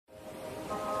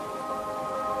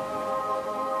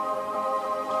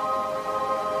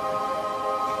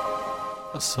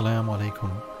Assalamu alaikum.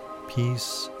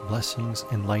 Peace, blessings,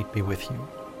 and light be with you.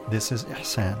 This is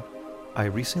Ihsan. I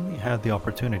recently had the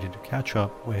opportunity to catch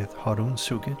up with Harun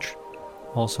Sugic,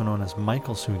 also known as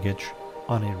Michael Sugic,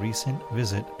 on a recent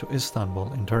visit to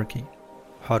Istanbul in Turkey.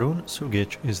 Harun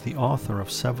Sugic is the author of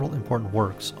several important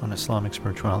works on Islamic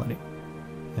spirituality,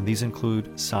 and these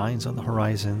include Signs on the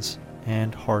Horizons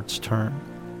and Heart's Turn.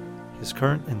 His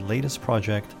current and latest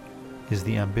project is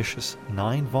the ambitious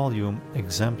 9-volume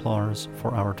Exemplars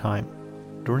for Our Time.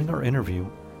 During our interview,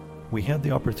 we had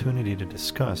the opportunity to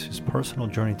discuss his personal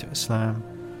journey to Islam,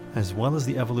 as well as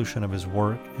the evolution of his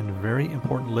work and very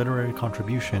important literary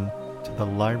contribution to the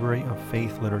library of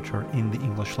faith literature in the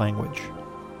English language.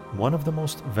 One of the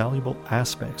most valuable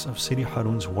aspects of Sidi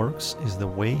Harun's works is the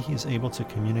way he is able to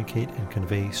communicate and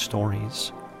convey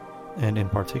stories, and in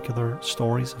particular,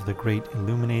 stories of the great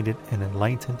illuminated and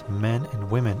enlightened men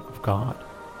and women of God,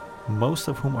 most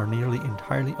of whom are nearly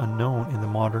entirely unknown in the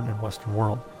modern and Western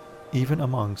world, even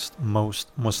amongst most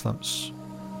Muslims.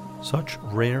 Such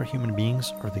rare human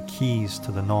beings are the keys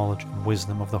to the knowledge and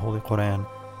wisdom of the Holy Quran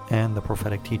and the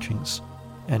prophetic teachings,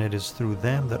 and it is through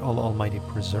them that Allah Almighty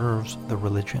preserves the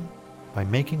religion, by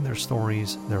making their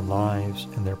stories, their lives,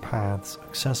 and their paths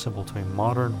accessible to a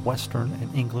modern Western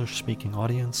and English-speaking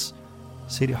audience.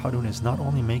 Sidi Harun is not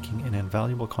only making an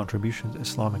invaluable contribution to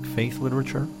Islamic faith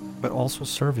literature, but also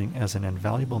serving as an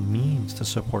invaluable means to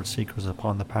support seekers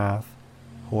upon the path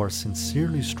who are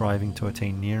sincerely striving to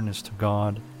attain nearness to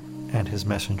God and His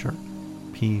Messenger.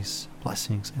 Peace,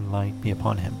 blessings, and light be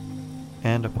upon him,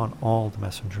 and upon all the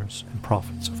messengers and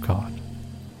prophets of God.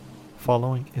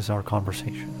 Following is our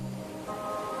conversation.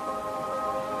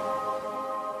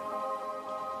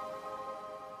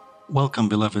 Welcome,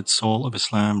 beloved Soul of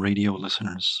Islam radio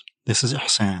listeners. This is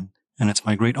Ihsan, and it's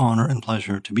my great honor and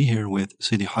pleasure to be here with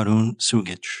Sidi Harun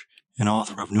Sugic, an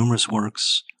author of numerous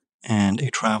works and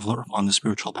a traveler upon the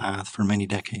spiritual path for many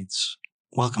decades.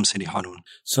 Welcome, Sidi Harun.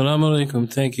 Assalamu alaikum.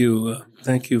 Thank you.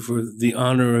 Thank you for the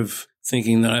honor of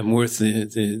thinking that I'm worth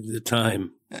the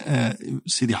time.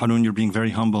 Sidi Harun, you're being very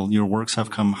humble. Your works have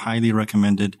come highly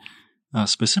recommended,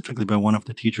 specifically by one of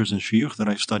the teachers and shuyukh that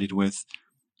I've studied with,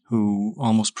 who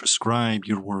almost prescribed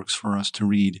your works for us to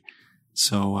read.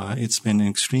 So it's been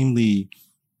extremely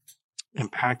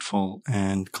impactful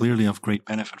and clearly of great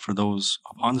benefit for those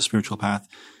upon the spiritual path.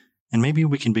 And maybe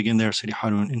we can begin there, Sidi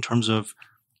Harun, in terms of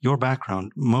your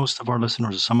background. Most of our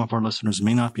listeners, some of our listeners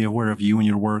may not be aware of you and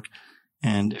your work.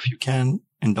 And if you can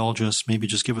indulge us, maybe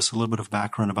just give us a little bit of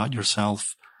background about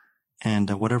yourself and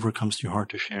whatever comes to your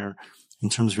heart to share in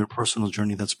terms of your personal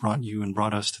journey that's brought you and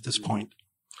brought us to this point.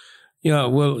 Yeah,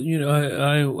 well,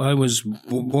 I was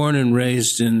born and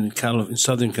raised in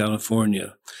Southern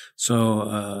California, so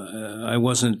I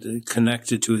wasn't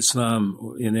connected to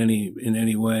Islam in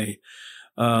any way,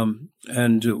 and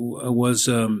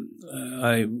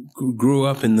I grew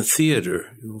up in the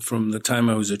theater from the time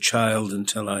I was a child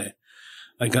until I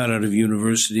got out of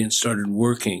university and started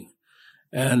working,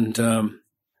 and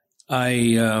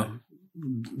I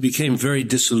became very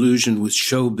disillusioned with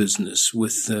show business,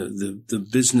 with the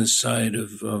business side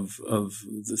of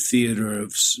the theater,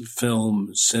 of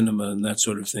film, cinema, and that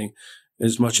sort of thing.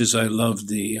 As much as I loved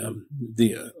the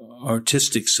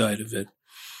artistic side of it,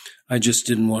 I just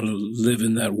didn't want to live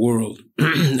in that world.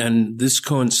 And this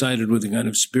coincided with a kind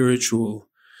of spiritual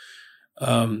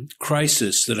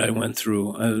crisis that I went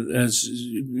through, as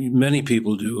many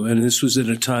people do. And this was at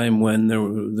a time when there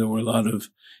were a lot of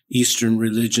Eastern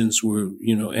religions were,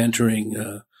 entering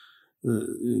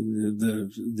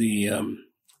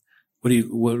what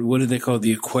do they call it?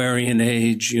 The Aquarian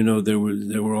Age? There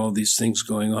were all these things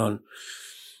going on,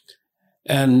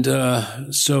 and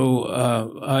so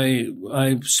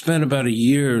I spent about a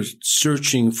year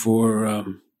searching for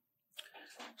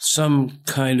some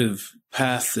kind of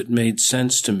path that made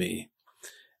sense to me,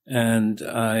 and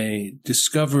I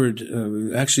discovered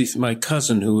actually my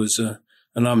cousin, who was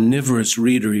an omnivorous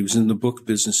reader. He was in the book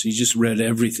business. He just read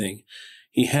everything.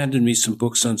 He handed me some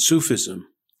books on Sufism,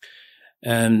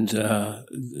 and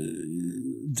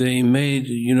they made,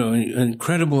 an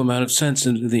incredible amount of sense.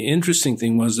 And the interesting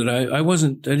thing was that I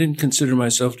didn't consider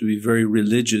myself to be very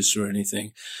religious or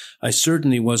anything. I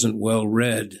certainly wasn't well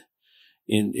read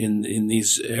in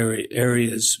these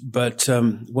areas. But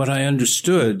what I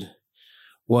understood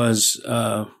was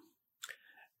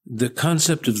the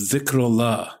concept of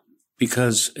dhikrullah.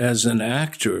 Because as an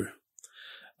actor,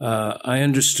 I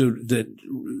understood that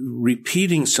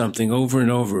repeating something over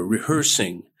and over,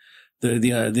 rehearsing,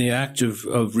 the act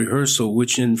of rehearsal,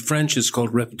 which in French is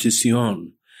called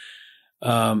répétition,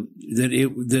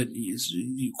 that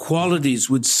qualities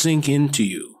would sink into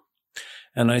you.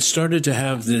 And I started to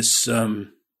have this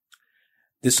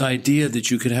idea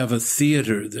that you could have a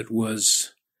theater that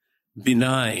was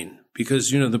benign, because,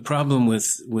 the problem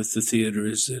with the theater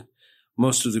is that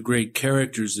most of the great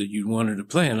characters that you wanted to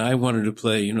play, and I wanted to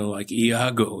play, like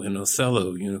Iago in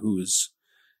Othello, who is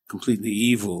completely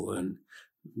evil, and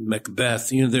Macbeth,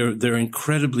 they're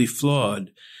incredibly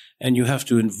flawed, and you have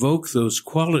to invoke those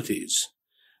qualities.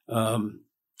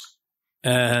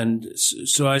 And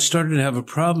so I started to have a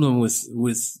problem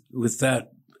with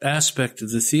that aspect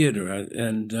of the theater.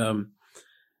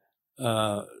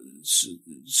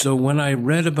 So when I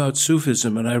read about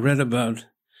Sufism and I read about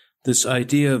this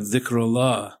idea of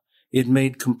dhikrullah, it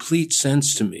made complete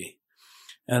sense to me.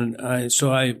 And I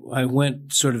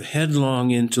went sort of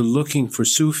headlong into looking for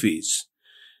Sufis.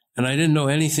 And I didn't know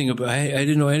anything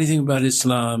about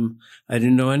Islam. I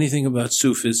didn't know anything about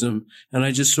Sufism. And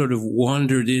I just sort of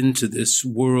wandered into this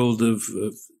world of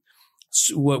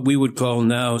what we would call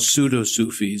now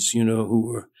pseudo-Sufis, who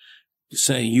were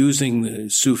using the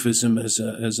Sufism as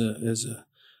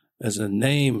a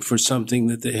name for something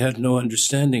that they had no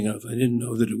understanding of. I didn't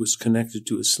know that it was connected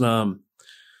to Islam.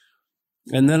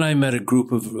 And then I met a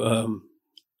group of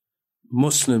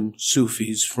Muslim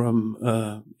Sufis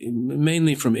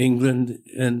mainly from England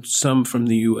and some from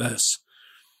the U.S.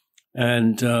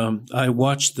 And I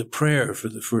watched the prayer for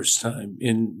the first time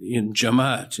in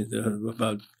Jamaat,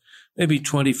 about maybe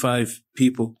 25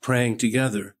 people praying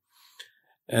together.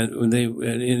 And when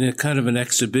in a kind of an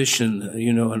exhibition,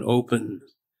 an open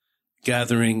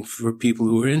gathering for people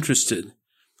who were interested.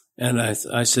 And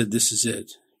I said, this is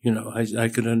it. I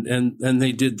could, and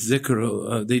they did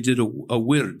dhikr, they did a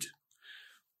wird,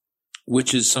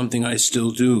 which is something I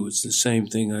still do. It's the same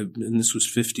thing. And this was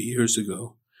 50 years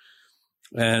ago.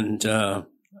 And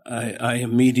I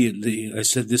immediately, I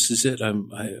said, this is it.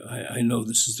 I know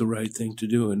this is the right thing to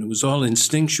do. And it was all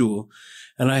instinctual.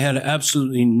 And I had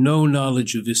absolutely no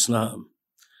knowledge of Islam.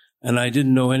 And I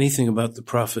didn't know anything about the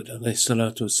Prophet, alayhi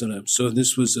salatu wasalam. So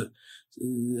this was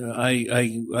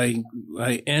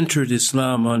I entered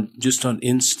Islam on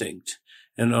instinct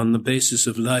and on the basis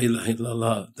of La ilaha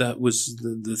illallah. That was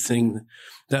the thing,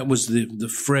 that was the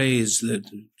phrase that,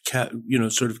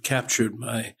 sort of captured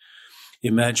my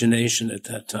imagination at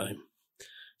that time.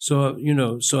 So,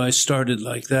 so I started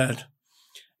like that.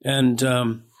 And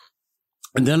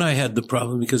then I had the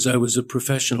problem because I was a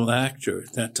professional actor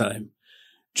at that time,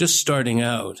 just starting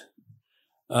out.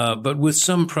 But with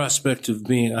some prospect of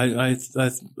being, I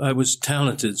was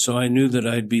talented, so I knew that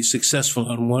I'd be successful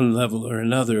on one level or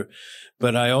another.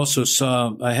 But I also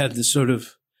I had this sort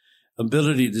of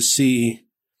ability to see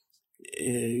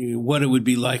what it would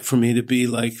be like for me to be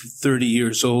like 30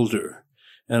 years older.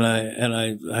 And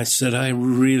I said, I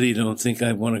really don't think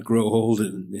I want to grow old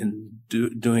in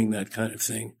doing that kind of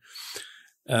thing.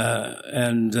 But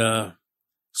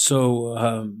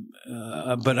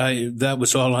that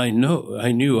was all I know.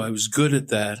 I knew I was good at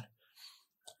that,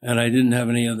 and I didn't have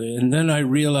any other. And then I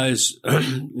realized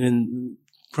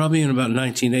probably in about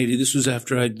 1980, this was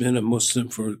after I'd been a Muslim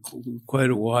for quite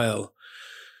a while,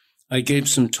 I gave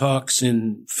some talks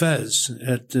in Fez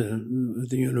at the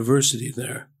university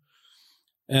there.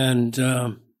 And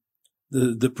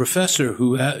the professor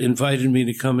who invited me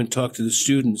to come and talk to the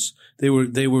students, they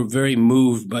were very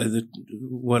moved by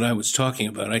what I was talking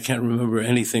about. I can't remember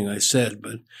anything I said,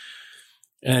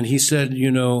 and he said,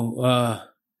 you're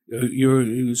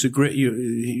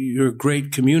a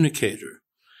great communicator.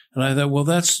 And I thought, well,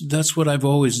 that's what I've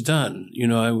always done.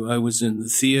 I was in the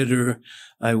theater,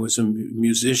 I was a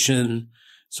musician,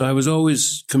 so I was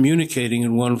always communicating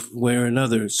in one way or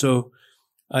another. So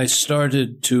I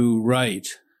started to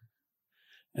write.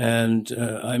 And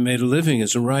I made a living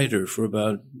as a writer for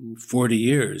about 40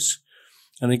 years.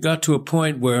 And it got to a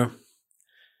point where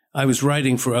I was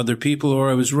writing for other people, or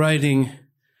I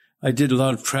did a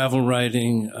lot of travel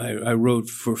writing. I wrote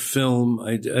for film.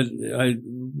 I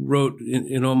wrote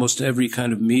in almost every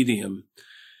kind of medium,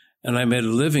 and I made a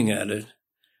living at it.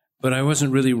 But I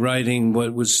wasn't really writing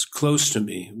what was close to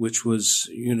me, which was,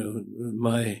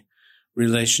 my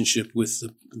relationship with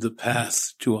the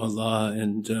path to Allah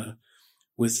and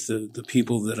with the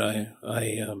people that I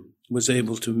was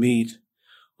able to meet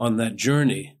on that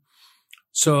journey.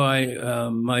 So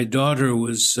my daughter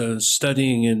was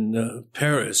studying in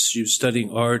Paris. She was studying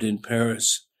art in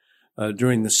Paris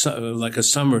during like a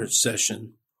summer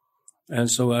session.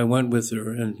 And so I went with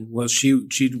her, and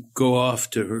she'd go off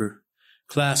to her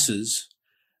classes,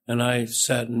 and I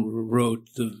sat and wrote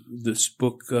this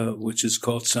book, which is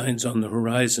called Signs on the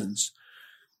Horizons.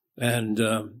 And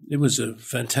it was a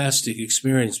fantastic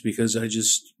experience because I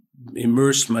just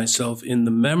immersed myself in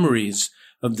the memories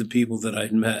of the people that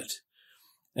I'd met.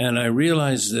 And I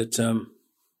realized that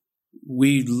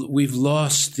we've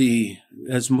lost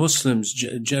as Muslims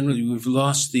generally, we've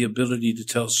lost the ability to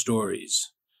tell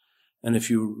stories. And if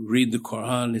you read the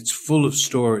Quran, it's full of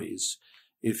stories.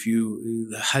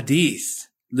 The hadith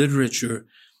literature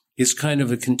is kind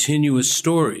of a continuous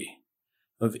story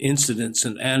of incidents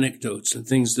and anecdotes and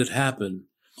things that happen.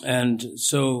 And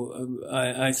so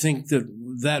I think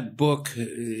that book,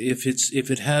 if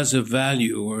it has a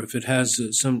value or if it has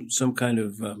some kind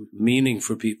of meaning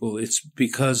for people, it's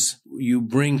because you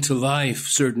bring to life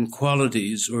certain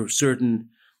qualities or certain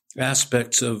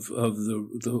aspects of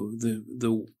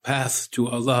the path to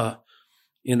Allah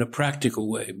in a practical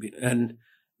way and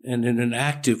in an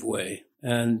active way.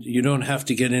 And you don't have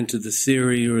to get into the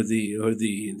theory or the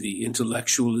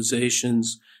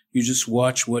intellectualizations. You just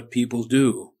watch what people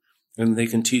do, and they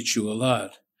can teach you a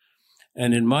lot.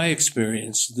 And in my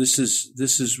experience, this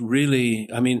is really,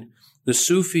 I mean, the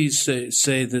Sufis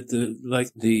say that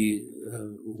the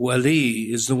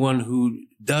wali is the one who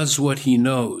does what he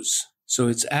knows. So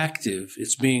it's active.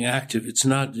 It's being active. It's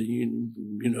not,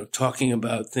 talking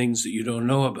about things that you don't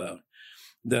know about.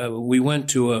 We went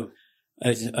to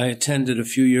I attended a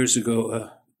few years ago,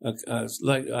 I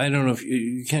don't know if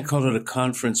you can't call it a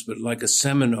conference, but like a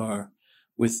seminar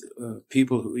with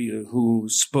people who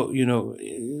spoke,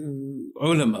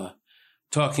 ulama,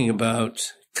 talking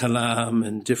about kalam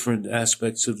and different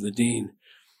aspects of the deen.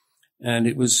 And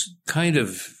it was kind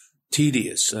of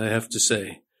tedious, I have to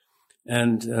say.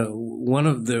 And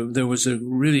there was a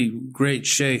really great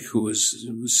sheikh who was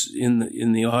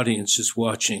in the audience just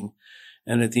watching.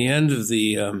 And at the end of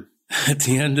the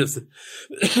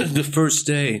the first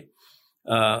day,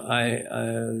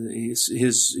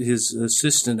 his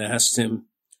assistant asked him,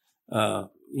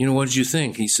 what did you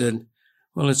think? He said,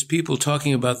 well, it's people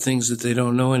talking about things that they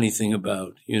don't know anything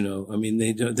about. I mean,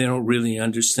 they don't really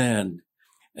understand.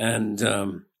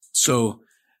 And so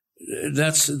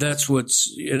that's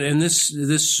what's, and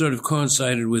this sort of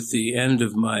coincided with the end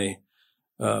of my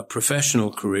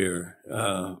professional career.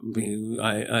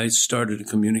 I started a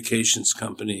communications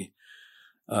company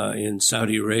in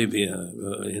Saudi Arabia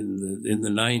in the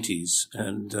 90s,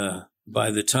 and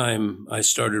by the time I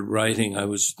started writing, I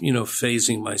was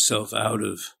phasing myself out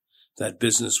of that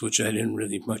business, which I didn't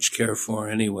really much care for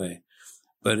anyway.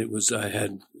 But I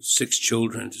had 6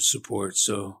 children to support,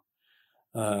 so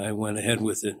I went ahead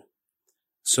with it.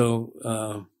 So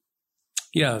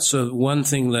so one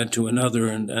thing led to another,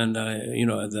 and I,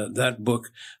 that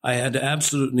book, I had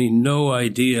absolutely no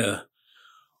idea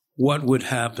what would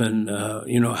happen,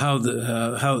 how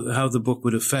the book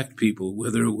would affect people,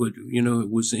 whether it would,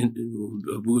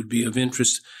 it would be of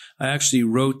interest. I actually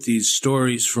wrote these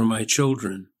stories for my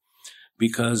children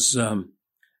because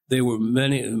they were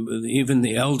even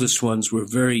the eldest ones were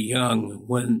very young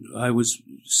when I was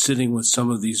sitting with some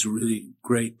of these really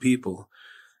great people.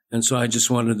 And so I just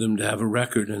wanted them to have a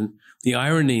record. And the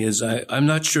irony is I'm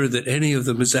not sure that any of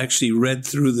them has actually read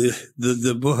through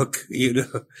the book,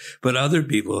 but other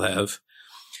people have.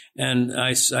 And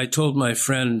I told my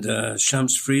friend,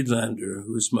 Shams Friedlander,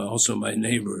 who is also my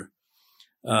neighbor,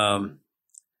 that,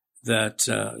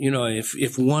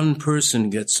 if one person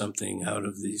gets something out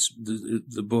of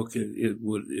the book, it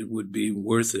would be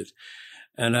worth it.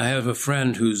 And I have a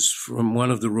friend who's from one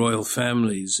of the royal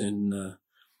families in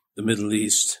the Middle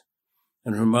East,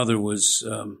 and her mother was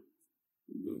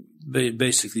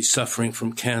basically suffering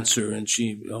from cancer, and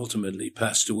she ultimately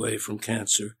passed away from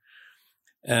cancer.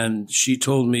 And she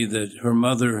told me that her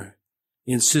mother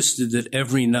insisted that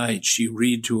every night she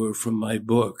read to her from my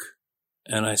book.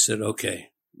 And I said,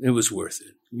 okay, it was worth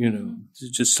it,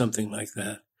 just something like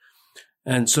that.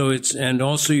 And so and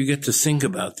also you get to think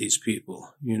about these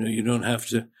people. You don't have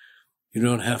to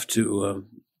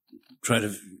try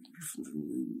to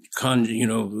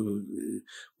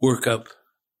work up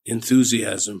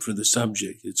enthusiasm for the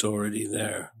subject. It's already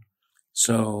there.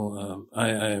 So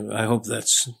I hope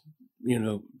that's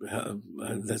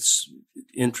that's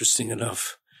interesting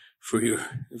enough for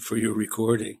your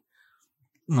recording.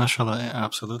 MashaAllah,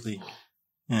 absolutely.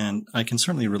 And I can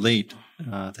certainly relate.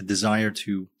 The desire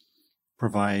to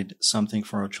provide something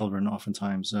for our children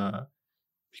oftentimes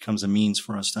becomes a means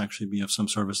for us to actually be of some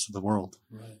service to the world.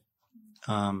 Right.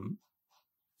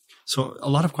 So a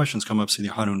lot of questions come up, Sidi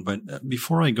Harun, but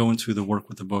before I go into the work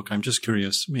with the book, I'm just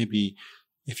curious, maybe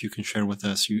if you can share with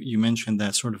us, you mentioned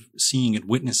that sort of seeing and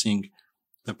witnessing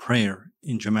the prayer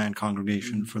in Jama'at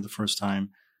congregation for the first time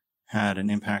had an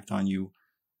impact on you.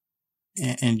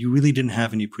 And you really didn't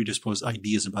have any predisposed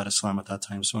ideas about Islam at that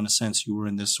time. So in a sense, you were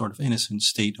in this sort of innocent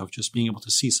state of just being able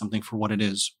to see something for what it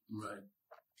is. Right.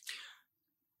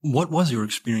 What was your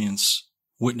experience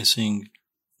witnessing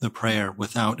the prayer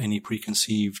without any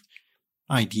preconceived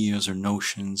ideas or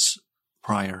notions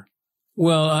prior?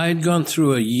 Well, I'd gone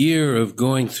through a year of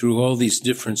going through all these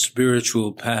different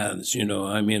spiritual paths.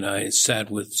 I sat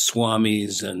with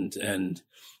swamis and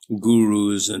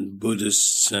gurus and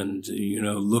Buddhists and,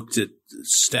 looked at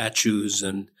statues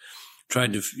and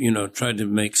tried to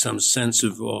make some sense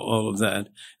of all of that.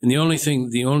 And the only thing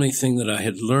that I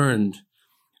had learned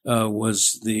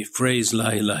was the phrase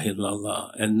La ilaha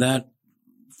illallah, and that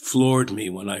floored me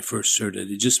when I first heard it.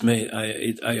 It just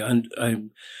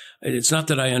it's not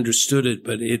that I understood it,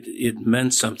 but it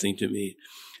meant something to me,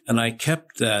 and I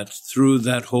kept that through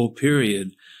that whole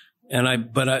period.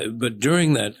 But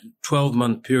during that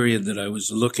 12-month period that I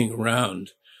was looking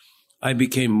around, I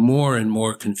became more and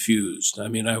more confused. I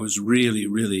mean, I was really,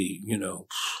 really,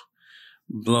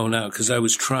 blown out because I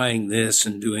was trying this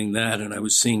and doing that, and I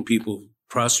was seeing people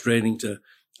prostrating to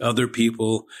other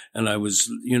people, and I was,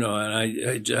 and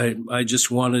I just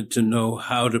wanted to know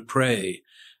how to pray,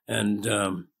 and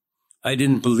I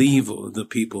didn't believe the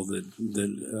people that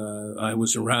I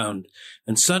was around,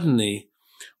 and suddenly,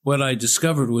 what I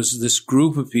discovered was this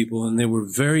group of people, and they were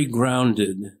very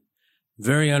grounded,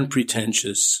 very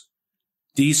unpretentious,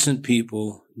 decent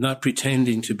people, not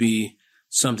pretending to be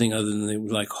something other than they were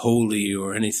like holy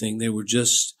or anything. They were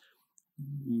just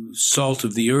salt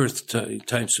of the earth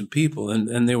types of people.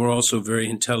 And they were also very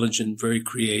intelligent, very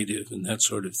creative and that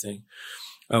sort of thing.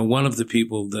 One of the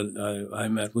people that I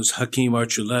met was Hakim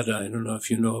Archuleta. I don't know if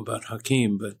you know about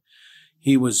Hakim, but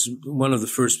he was one of the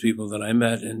first people that I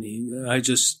met. And I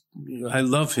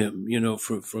love him,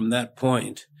 from that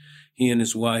point. He and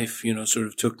his wife, sort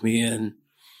of took me in.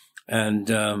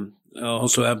 And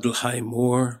also Abdul Hayy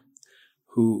Moore,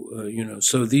 who,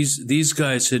 so these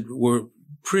guys were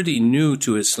pretty new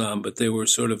to Islam, but they were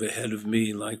sort of ahead of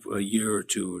me, like a year or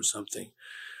two or something.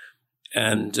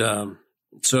 And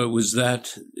so it was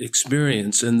that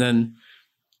experience. And then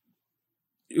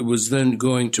it was then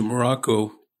going to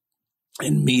Morocco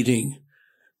and meeting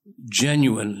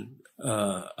genuine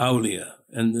awliya.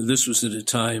 And this was at a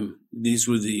time, these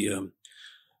were the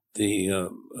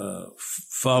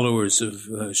followers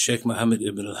of Sheikh Muhammad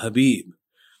ibn al-Habib,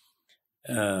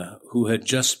 who had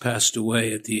just passed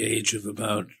away at the age of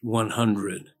about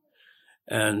 100.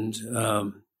 And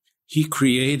he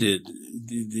created,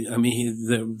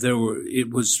 it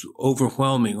was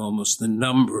overwhelming almost, the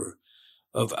number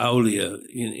of awliya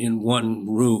in one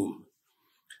room.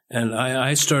 And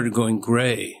I started going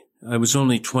gray. I was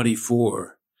only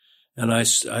 24, and I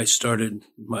started,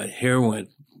 my hair went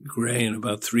gray in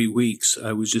about 3 weeks.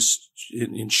 I was just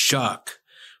in shock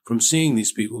from seeing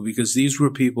these people, because these were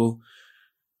people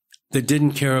that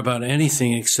didn't care about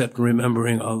anything except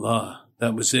remembering Allah.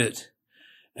 That was it.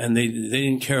 And they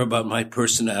didn't care about my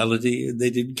personality. They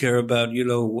didn't care about,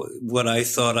 what I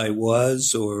thought I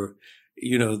was, or,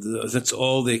 that's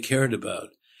all they cared about.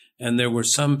 And there were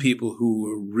some people who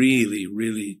were really,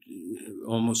 really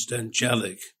almost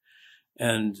angelic.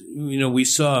 And, we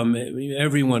saw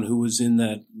everyone who was in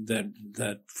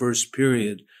that first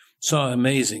period saw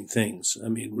amazing things. I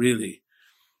mean, really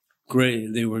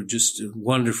great. They were just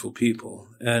wonderful people.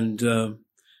 And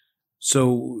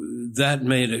so that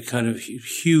made a kind of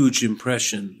huge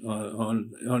impression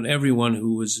on everyone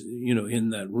who was, in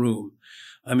that room.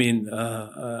 I mean,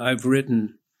 I've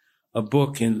written a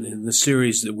book in the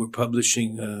series that we're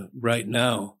publishing right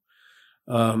now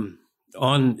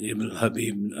on Ibn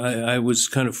Habib. I was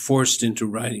kind of forced into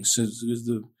writing, since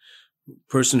the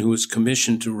person who was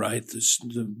commissioned to write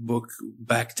the book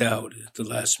backed out at the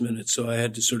last minute, so I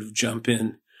had to sort of jump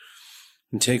in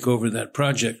and take over that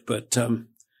project. But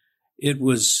it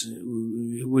was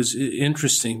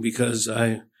interesting, because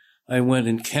I went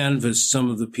and canvassed some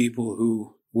of the people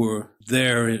who were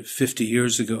there 50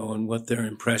 years ago and what their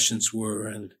impressions were,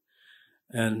 and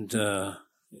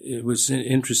it was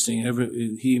interesting.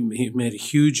 He made a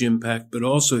huge impact, but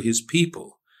also his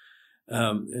people.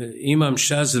 Imam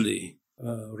Shazali,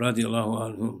 radiallahu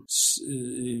anhu,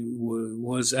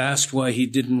 was asked why he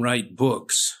didn't write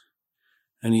books,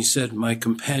 and he said, "My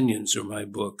companions are my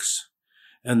books."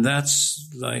 And that's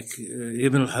like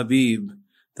Ibn al-Habib.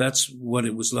 That's what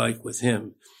it was like with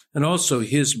him. And also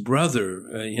his brother,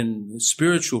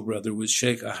 spiritual brother, was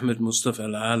Sheikh Ahmed Mustafa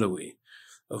al-Alawi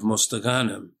of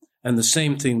Mostaganem. And the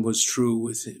same thing was true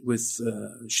with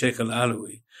Sheikh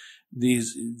al-Alawi.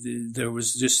 There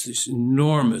was just this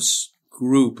enormous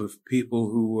group of people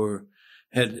who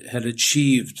had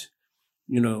achieved,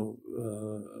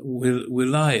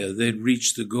 wilaya. They'd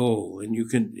reached the goal, and you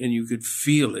could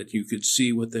feel it. You could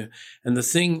see and the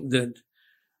thing that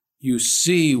you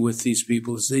see with these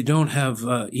people is they don't have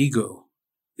ego.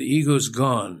 The ego's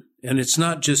gone. And it's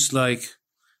not just like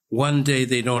one day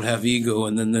they don't have ego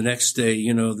and then the next day,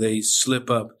 they slip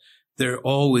up. They're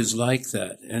always like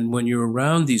that. And when you're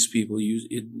around these people,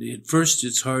 at first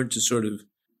it's hard to sort of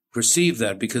perceive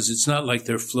that, because it's not like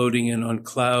they're floating in on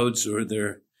clouds, or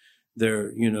they're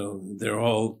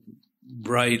all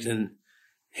bright and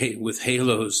with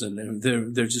halos, and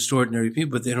they're just ordinary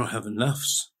people, but they don't have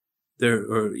enoughs.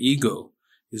 Their ego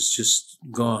is just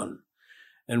gone.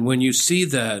 And when you see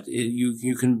that,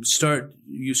 you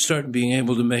start being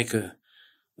able to make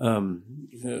to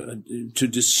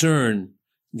discern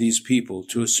these people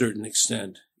to a certain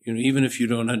extent, even if you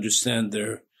don't understand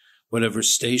their whatever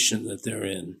station that they're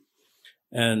in.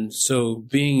 And so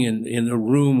being in a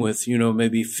room with,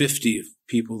 maybe 50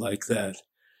 people like that,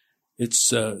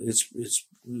 it's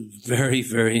very,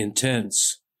 very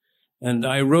intense. And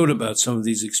I wrote about some of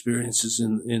these experiences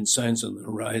in Signs on the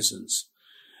Horizons.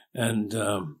 And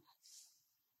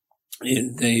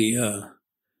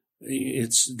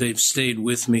they've stayed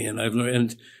with me, and I've learned.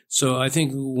 And so I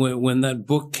think when that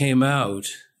book came out,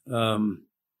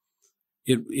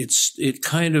 it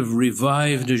kind of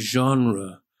revived a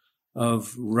genre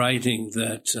of writing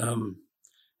that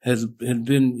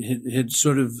had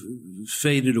sort of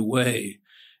faded away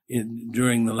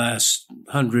during the last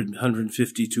 100,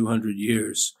 150, 200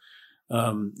 years,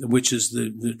 which is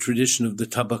the tradition of the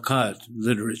tabaqat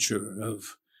literature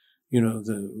of,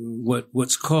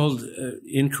 what's called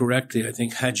incorrectly, I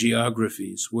think,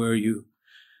 hagiographies, where you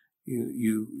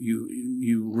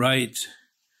write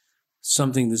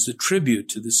something that's a tribute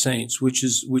to the saints, which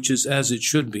is as it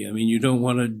should be. I mean, you don't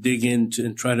want to dig into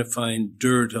and try to find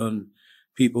dirt on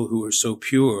people who are so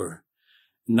pure.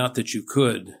 Not that you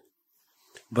could,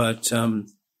 but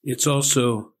it's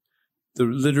also, the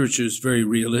literature is very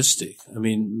realistic. I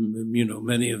mean,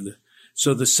 many of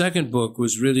so the second book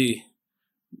was really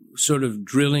sort of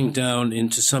drilling down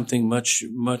into something much,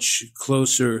 much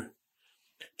closer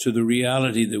to the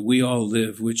reality that we all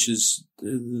live, which is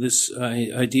this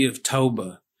idea of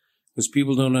tauba, because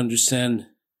people don't understand.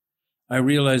 I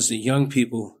realize that young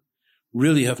people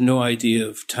really have no idea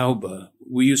of tauba.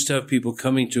 We used to have people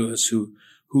coming to us who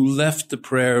left the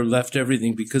prayer, left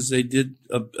everything because they did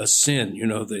a sin.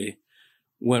 They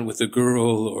went with a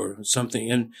girl or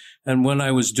something. And when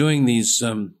I was doing these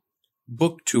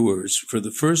book tours for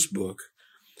the first book,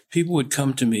 people would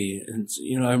come to me, and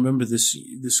I remember this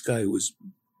guy who was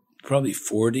probably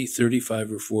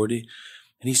 35 or 40,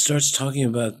 and he starts talking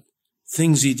about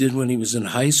things he did when he was in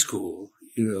high school,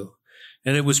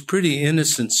 and it was pretty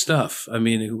innocent stuff. I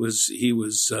mean, he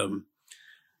was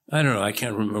I don't know, I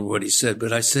can't remember what he said,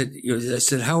 but I said,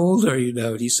 how old are you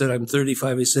now? And he said, I'm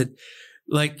 35. I said,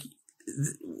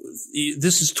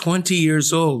 this is 20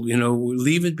 years old,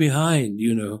 leave it behind,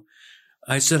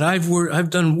 I said,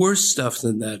 I've done worse stuff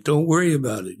than that. Don't worry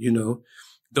about it,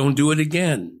 don't do it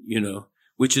again,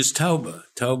 which is tauba.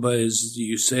 Tauba is,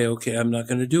 you say, okay, I'm not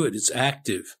going to do it. It's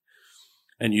active,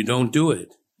 and you don't do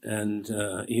it. And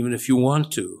even if you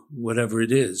want to, whatever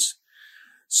it is.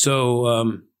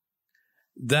 So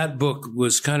that book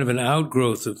was kind of an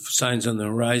outgrowth of Signs on the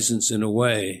Horizons in a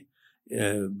way,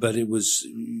 but it was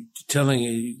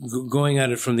going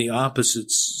at it from the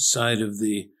opposite side of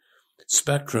the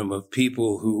spectrum of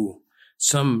people who,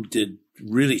 some did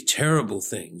really terrible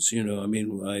things. I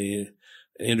mean, I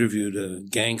interviewed a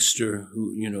gangster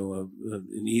who,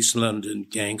 an East London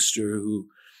gangster who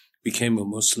became a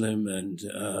Muslim, and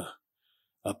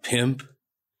a pimp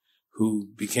who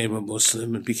became a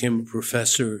Muslim and became a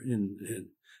professor,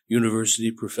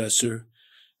 university professor,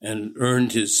 and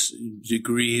earned his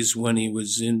degrees when he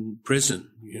was in prison,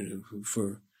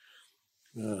 for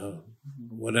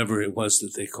whatever it was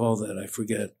that they call that, I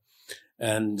forget.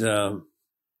 And there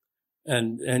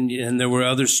were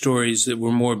other stories that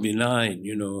were more benign,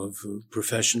 of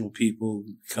professional people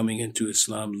coming into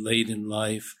Islam late in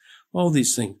life, all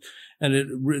these things.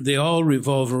 And they all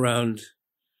revolve around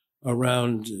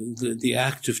the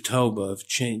act of tauba, of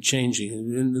changing.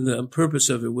 And the purpose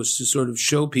of it was to sort of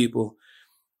show people,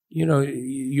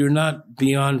 you're not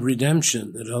beyond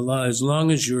redemption, that Allah, as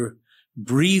long as you're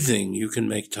breathing, you can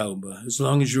make tauba, as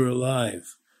long as you're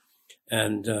alive.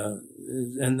 And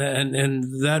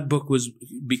that book was,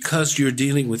 because you're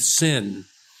dealing with sin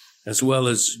as well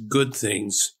as good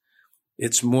things,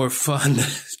 it's more fun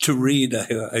to read.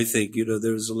 I think,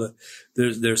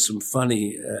 there's some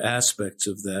funny aspects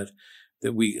of that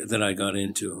I got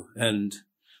into. And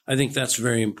I think that's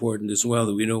very important as well,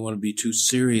 that we don't want to be too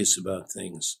serious about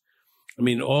things. I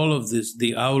mean, all of this,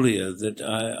 the awliya that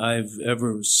I've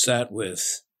ever sat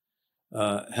with,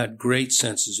 had great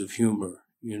senses of humor.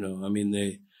 I mean,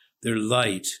 they're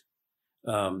light.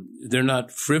 they're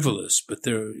not frivolous, but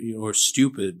or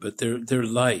stupid, but they're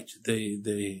light.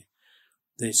 They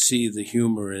see the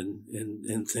humor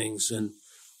in things, and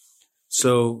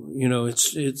so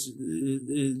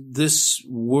this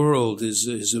world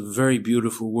is a very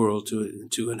beautiful world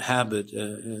to inhabit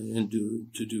and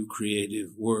to do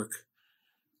creative work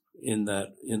in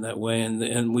that way, and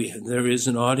there is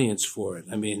an audience for it.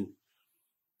 I mean,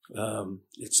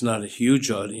 it's not a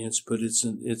huge audience, but it's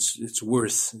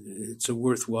a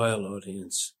worthwhile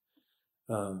audience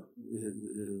of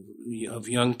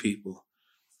young people,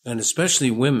 and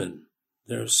especially women.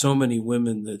 There are so many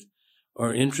women that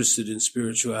are interested in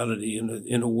spirituality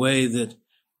in a way that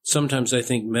sometimes I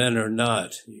think men are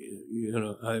not.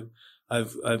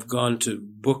 I've gone to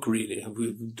book reading.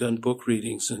 We've done book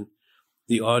readings, and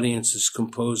the audience is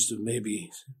composed of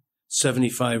maybe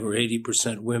 75 or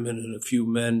 80% women and a few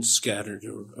men scattered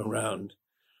around.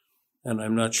 And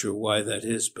I'm not sure why that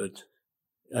is, but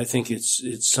I think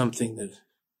it's something that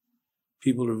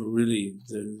people are really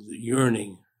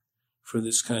yearning for,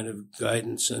 this kind of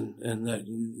guidance and that,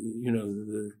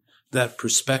 that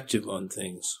perspective on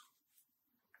things.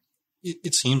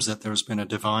 It seems that there's been a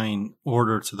divine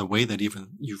order to the way that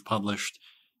even you've published,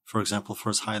 for example,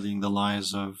 first highlighting the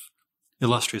lives of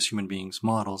illustrious human beings,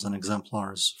 models and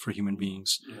exemplars for human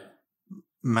beings,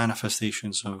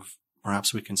 manifestations of,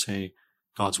 perhaps we can say,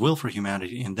 God's will for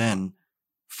humanity, and then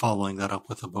following that up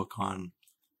with a book on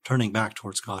turning back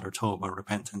towards God, or Tawbah,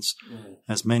 repentance.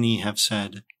 As many have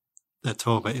said, that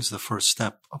Tawbah is the first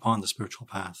step upon the spiritual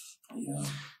path. Yeah.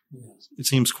 Yes. It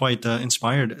seems quite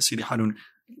inspired, Sidi Harun.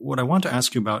 What I want to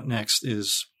ask you about next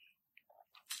is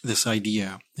this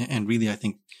idea, and really I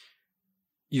think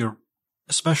you're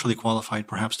especially qualified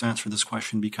perhaps to answer this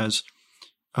question because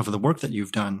of the work that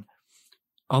you've done.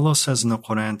 Allah says in the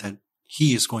Quran that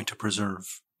He is going to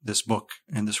preserve this book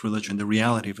and this religion, the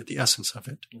reality of it, the essence of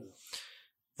it. Yeah.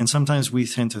 And sometimes we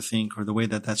tend to think, or the way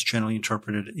that that's generally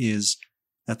interpreted is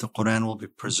that the Quran will be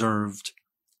preserved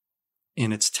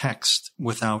in its text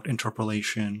without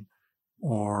interpolation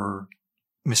or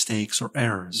mistakes or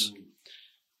errors. Mm-hmm.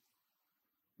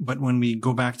 But when we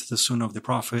go back to the Sunnah of the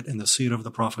Prophet and the Seerah of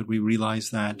the Prophet, we realize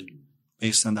that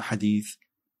based on the Hadith,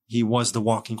 he was the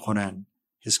walking Quran.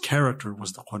 His character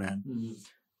was the Quran. Mm-hmm.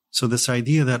 So this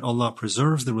idea that Allah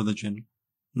preserves the religion,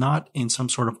 not in some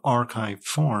sort of archived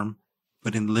form,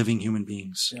 but in living human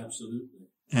beings. Absolutely.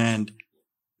 And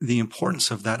the importance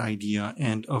of that idea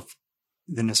and of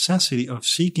the necessity of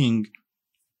seeking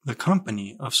the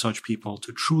company of such people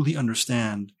to truly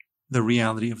understand the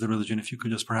reality of the religion. If you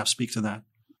could just perhaps speak to that.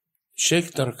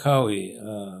 Sheikh Darqawi,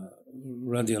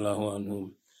 radiallahu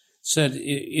anhu, said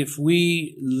if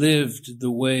we lived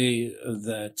the way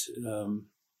that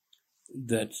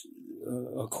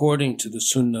according to the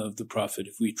Sunnah of the Prophet,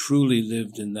 if we truly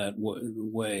lived in that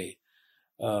way,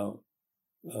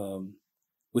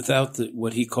 without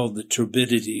what he called the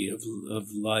turbidity of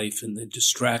life and the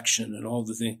distraction and all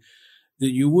the things,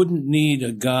 that you wouldn't need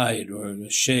a guide or a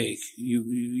sheikh.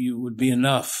 You would be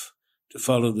enough to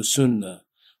follow the Sunnah.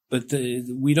 But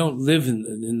we don't live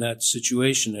in that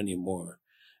situation anymore,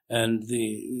 and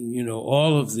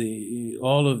all of the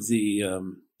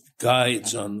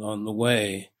guides on the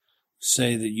way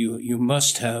say that you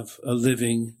must have a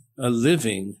living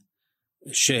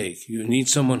sheikh. You need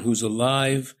someone who's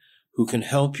alive, who can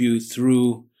help you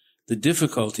through the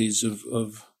difficulties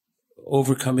of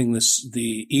overcoming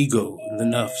the ego and the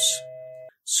nafs.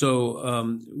 So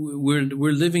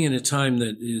we're living in a time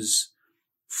that is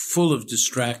full of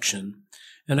distraction,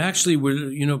 and actually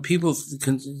people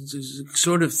can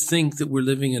sort of think that we're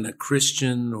living in a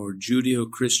Christian or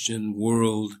Judeo-Christian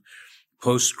world,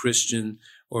 post-Christian,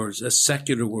 or a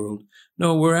secular world.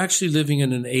 No, we're actually living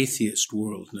in an atheist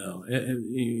world now.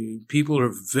 People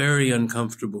are very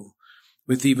uncomfortable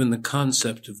with even the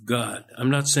concept of God. I'm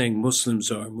not saying Muslims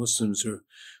are. Muslims are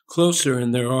closer,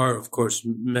 and there are, of course,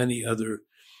 many other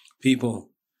people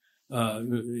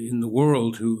in the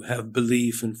world who have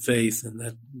belief and faith and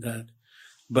that.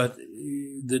 But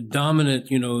the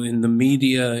dominant, in the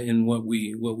media, in what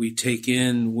we take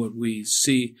in, what we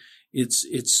see,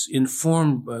 it's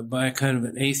informed by a kind of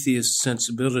an atheist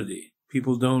sensibility.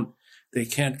 People they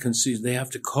can't conceive, they have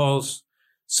to call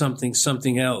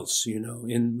something else,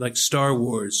 in like Star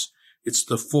Wars, it's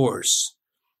the Force.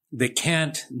 They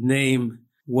can't name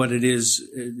what it is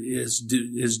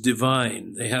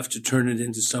divine. They have to turn it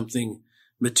into something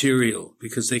material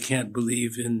because they can't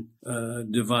believe in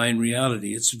divine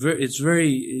reality. It's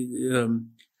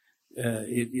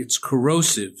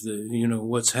corrosive,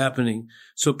 what's happening.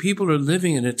 So people are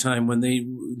living in a time when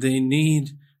they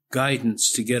need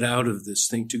guidance to get out of this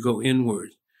thing, to go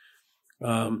inward.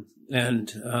 And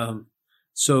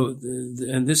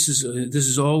this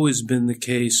has always been the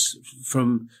case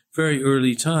from very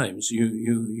early times.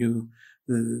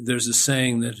 There's a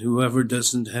saying that whoever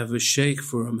doesn't have a sheikh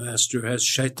for a master has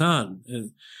shaitan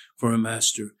for a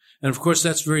master. And of course,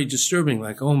 that's very disturbing.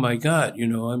 Like, oh my God,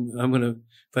 I'm going to,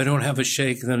 if I don't have a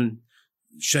sheikh, then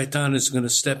shaitan is going to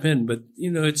step in. But,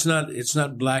 it's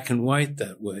not black and white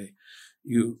that way.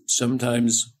 You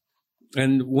sometimes,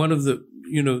 and one of the,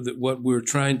 what we're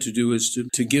trying to do is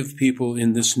to give people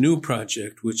in this new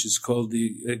project, which is called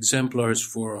the Exemplars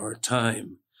for Our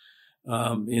Time.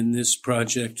 In this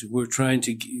project, we're trying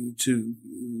to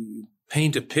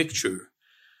paint a picture,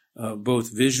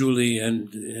 both visually and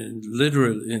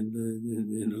literally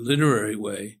in a literary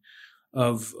way,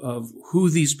 of who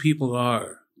these people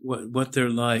are, what they're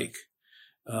like,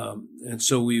 and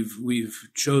so we've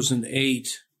chosen 8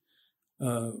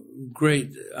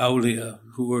 great awliya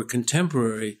who are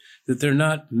contemporary, that they're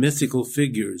not mythical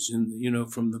figures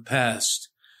from the past.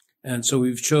 And so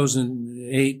we've chosen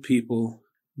 8 people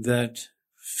that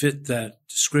fit that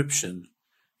description,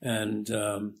 and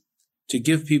to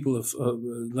give people a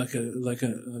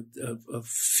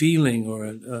feeling or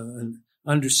an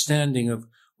understanding of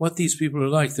what these people are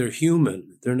like. They're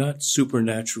human. They're not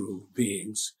supernatural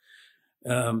beings.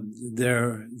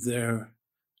 They're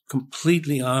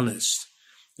completely honest.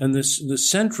 And the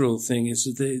central thing is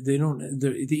that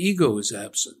the ego is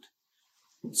absent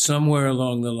somewhere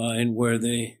along the line where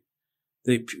they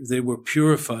were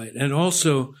purified. And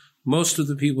also, most of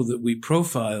the people that we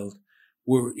profiled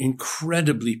were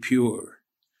incredibly pure.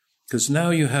 Because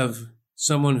now you have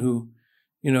someone who,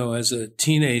 as a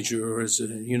teenager or as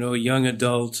a young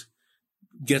adult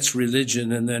gets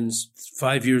religion, and then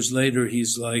 5 years later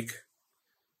he's like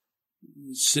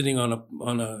sitting on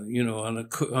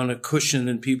a cushion,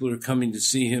 and people are coming to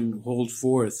see him hold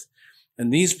forth.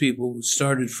 And these people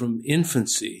started from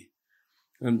infancy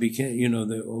and became,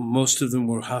 most of them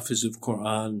were Hafiz of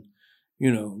Quran,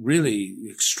 really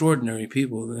extraordinary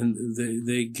people. And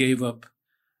they gave up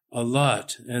a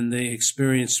lot, and they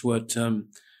experienced what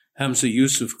Hamza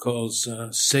Yusuf calls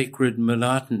sacred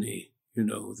monotony,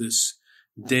 this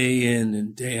day in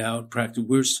and day out practice.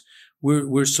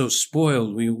 We're so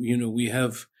spoiled. We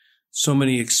have so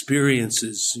many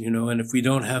experiences, and if we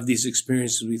don't have these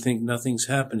experiences, we think nothing's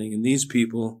happening. And these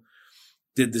people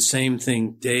did the same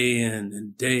thing day in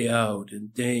and day out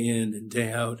and day in and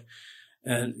day out,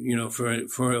 and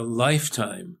for a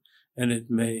lifetime. And it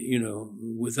may,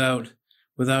 without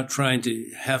trying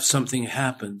to have something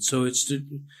happen. So it's to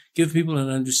give people an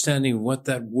understanding of what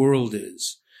that world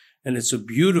is. And it's a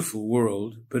beautiful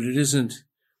world, but it isn't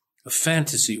a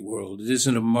fantasy world. It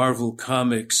isn't a Marvel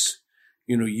Comics,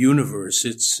 universe.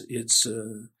 It's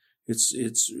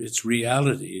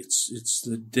reality. It's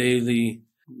the daily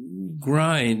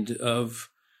grind of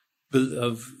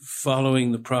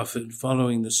following the Prophet,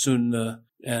 following the Sunnah,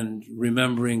 and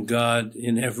remembering God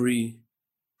in every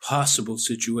possible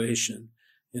situation,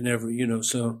 in every,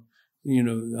 so,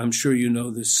 I'm sure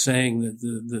this saying that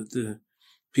the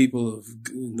people of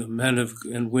the men of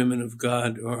and women of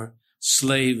God are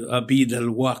abid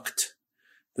al-waqt,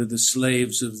 they're the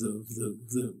slaves of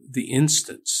the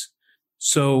instants.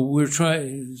 So we're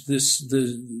trying this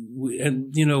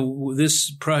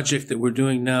project that we're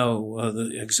doing now,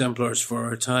 the Exemplars for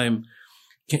Our Time.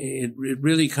 It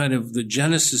really kind of the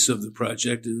genesis of the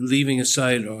project, leaving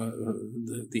aside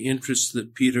the interests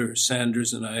that Peter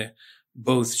Sanders and I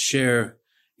both share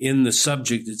in the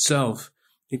subject itself.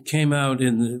 It came out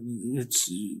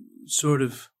it's sort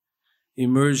of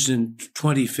emerged in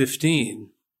 2015,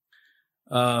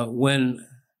 when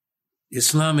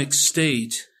Islamic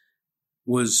State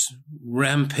was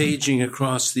rampaging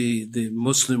across the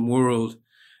Muslim world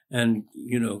and,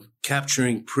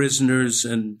 capturing prisoners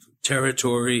and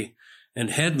territory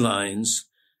and headlines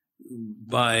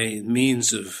by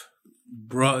means of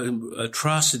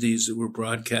atrocities that were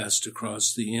broadcast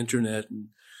across the internet. And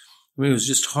it was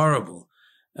just horrible.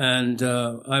 And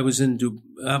I was in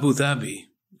Abu Dhabi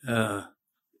at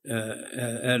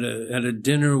a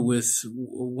dinner with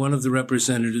one of the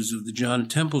representatives of the John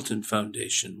Templeton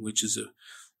Foundation, which is a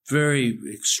very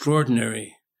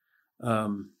extraordinary,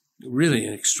 really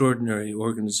an extraordinary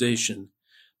organization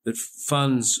that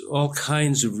funds all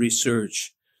kinds of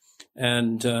research.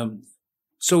 And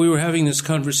so we were having this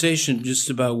conversation just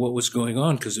about what was going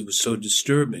on, because it was so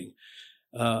disturbing,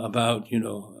 about,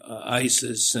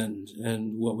 ISIS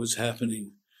and what was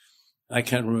happening. I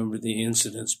can't remember the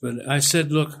incidents, but I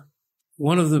said, look,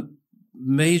 one of the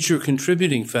major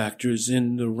contributing factors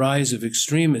in the rise of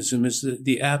extremism is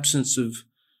the absence of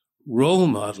role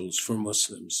models for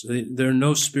Muslims. There are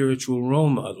no spiritual role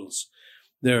models.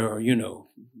 there are,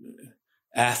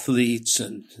 athletes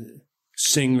and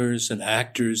singers and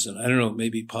actors and I don't know,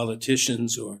 maybe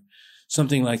politicians or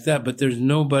something like that, but there's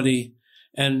nobody.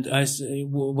 And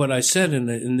what I said,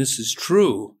 and this is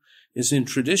true, is in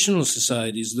traditional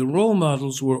societies, the role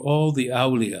models were all the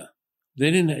awliya.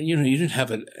 They didn't, you didn't have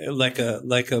like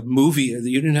a movie.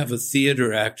 You didn't have a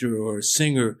theater actor or a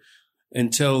singer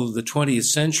until the 20th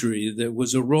century that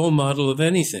was a role model of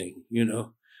anything,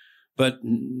 But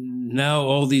now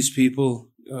all these people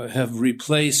have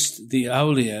replaced the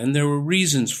awliya, and there were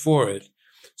reasons for it.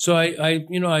 So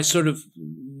I sort of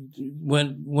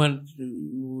went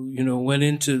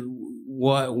into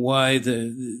why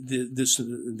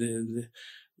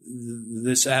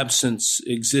this absence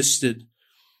existed,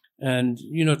 and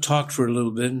talked for a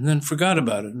little bit, and then forgot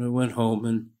about it, and I went home.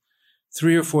 And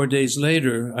 3 or 4 days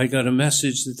later, I got a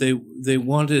message that they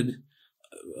wanted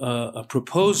a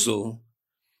proposal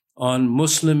on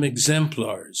Muslim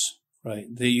exemplars.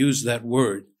 Right? They used that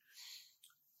word.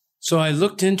 So I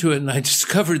looked into it and I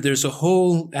discovered there's a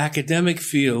whole academic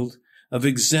field of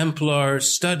exemplar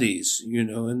studies,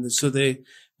 and so they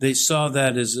saw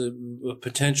that as a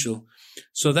potential.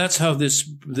 So that's how this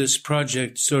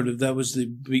project that was the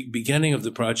beginning of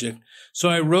the project. So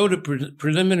I wrote a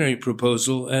preliminary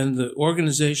proposal, and the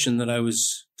organization that I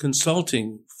was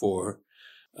consulting for,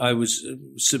 I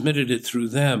submitted it through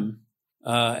them.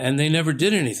 And they never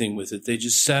did anything with it. They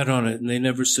just sat on it and they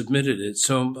never submitted it.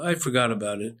 So I forgot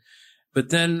about it. But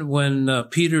then when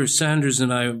Peter Sanders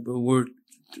and I were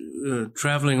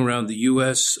traveling around the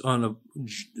U.S. on a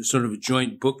sort of a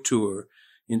joint book tour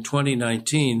in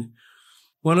 2019,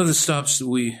 one of the stops that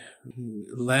we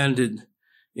landed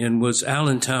in was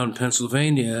Allentown,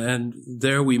 Pennsylvania. And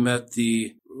there we met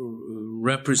the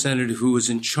representative who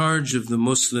was in charge of the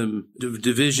Muslim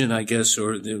division, I guess,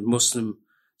 or the Muslim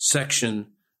section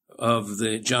of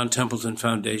the John Templeton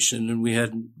Foundation, and we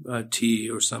had tea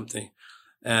or something.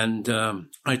 And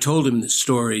I told him this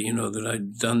story, that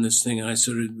I'd done this thing, and I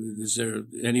said, "Is there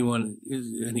anyone?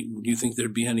 Do you think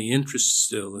there'd be any interest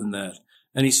still in that?"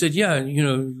 And he said, "Yeah,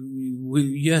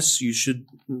 yes, you should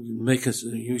make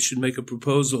a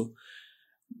proposal."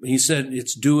 He said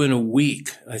it's due in a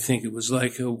week. I think it was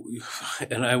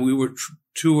we were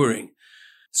touring.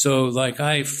 So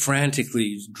I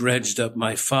frantically dredged up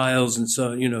my files and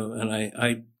so, and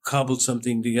I cobbled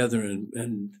something together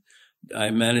and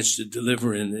I managed to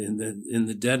deliver in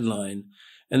the deadline.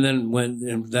 And then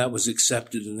and that was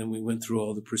accepted. And then we went through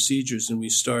all the procedures and we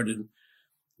started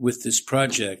with this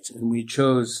project, and we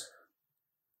chose,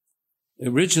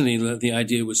 originally the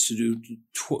idea was to do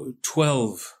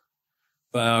 12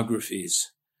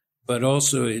 biographies. But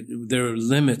also, there are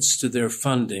limits to their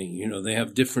funding. They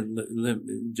have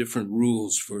different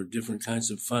rules for different kinds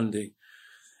of funding.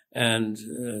 And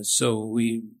so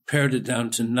we pared it down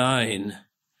to 9.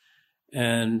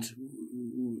 And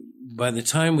by the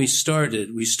time we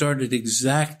started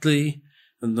exactly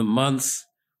in the month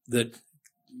that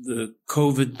the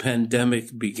COVID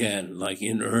pandemic began,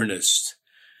 in earnest.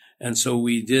 And so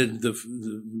we did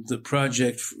the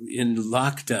project in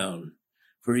lockdown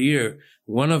for a year.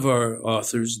 One of our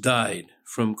authors died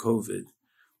from COVID.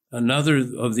 Another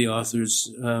of the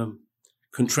authors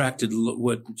contracted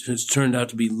what has turned out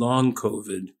to be long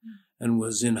COVID and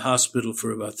was in hospital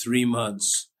for about 3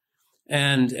 months.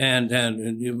 And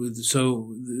it was,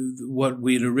 so what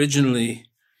we'd originally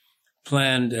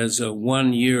planned as a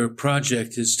 1-year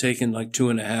project has taken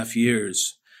 2.5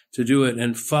 years to do it.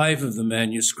 And 5 of the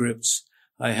manuscripts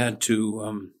I had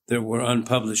to, they were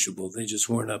unpublishable. They just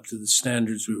weren't up to the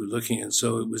standards we were looking at.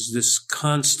 So it was this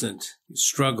constant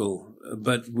struggle.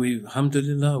 But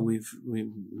alhamdulillah, we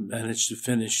managed to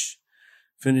finish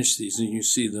these, and you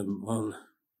see them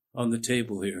on the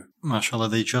table here. MashaAllah,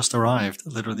 they just arrived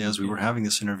literally as we were having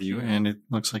this interview, and it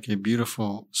looks like a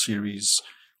beautiful series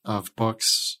of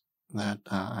books that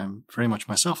I'm very much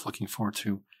myself looking forward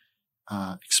to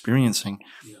experiencing.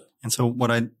 Yeah. And so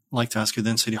what I'd like to ask you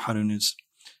then, Sidi Harun, is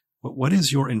what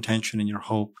is your intention and your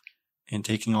hope in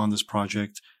taking on this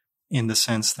project, in the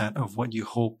sense that of what you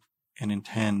hope and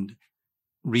intend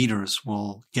readers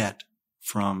will get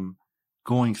from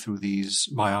going through these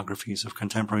biographies of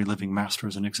contemporary living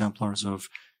masters and exemplars of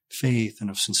faith and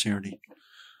of sincerity?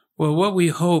 Well, what we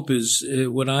hope is,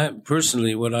 what I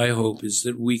hope is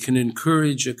that we can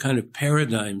encourage a kind of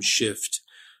paradigm shift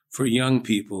for young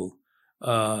people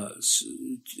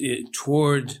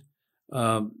toward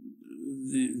the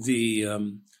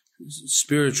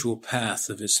spiritual path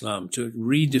of Islam, to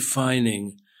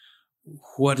redefining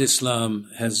what Islam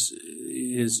has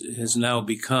now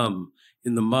become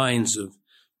in the minds of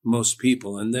most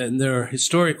people. And then there are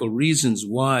historical reasons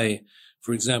why,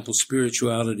 for example,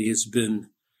 spirituality has been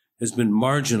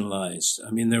marginalized.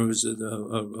 I mean, there was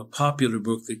a popular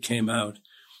book that came out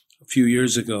a few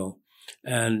years ago,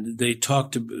 and they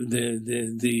talked to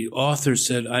the author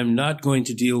said, "I'm not going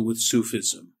to deal with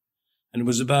Sufism," and it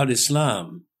was about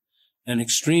Islam and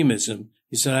extremism.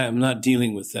 He said, "I'm not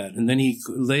dealing with that." And then he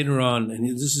later on, and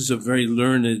this is a very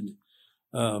learned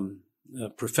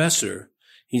professor,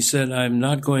 he said, "I'm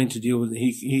not going to deal with it."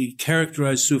 He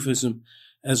characterized Sufism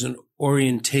as an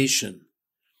orientation,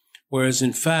 whereas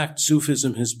in fact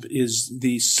Sufism is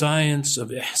the science of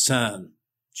ihsan.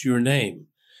 It's your name.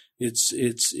 We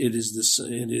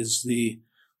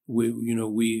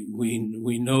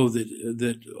know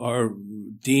that our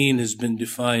deen has been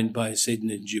defined by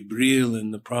Sayyidina Jibril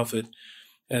and the Prophet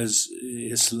as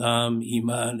Islam,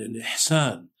 Iman, and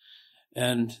Ihsan.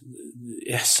 And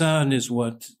Ihsan is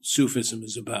what Sufism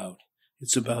is about.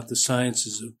 It's about the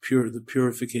sciences of the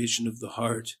purification of the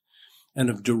heart and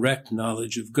of direct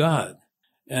knowledge of God.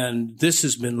 And this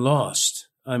has been lost,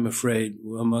 I'm afraid,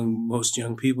 among most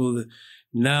young people.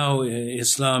 Now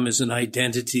Islam is an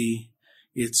identity.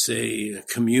 It's a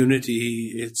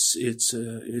community. It's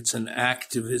an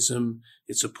activism.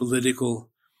 It's a political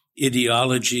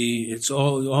ideology. It's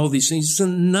all these things. So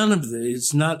none of this.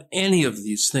 It's not any of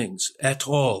these things at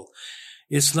all.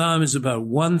 Islam is about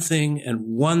one thing and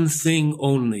one thing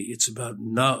only. It's about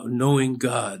knowing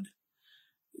God.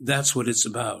 That's what it's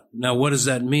about. Now, what does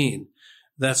that mean?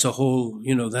 That's a whole,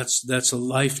 that's a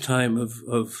lifetime of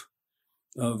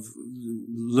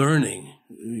learning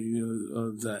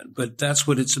of that. But that's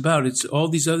what it's about. It's all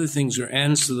these other things are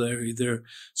ancillary. They're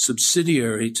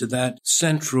subsidiary to that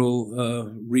central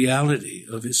reality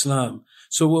of Islam.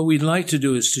 So what we'd like to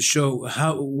do is to show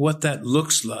what that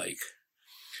looks like.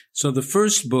 So the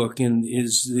first book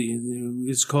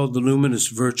is called The Luminous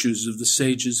Virtues of the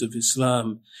Sages of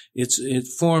Islam. It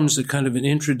forms a kind of an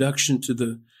introduction to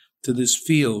this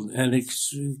field, and it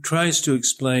tries to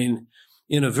explain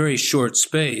in a very short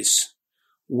space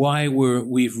why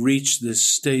we've reached this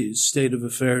state of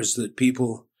affairs that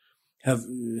people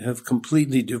have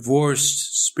completely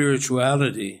divorced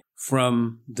spirituality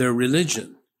from their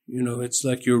religion. It's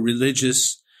like you're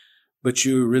religious, but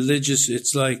you're religious.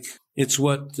 It's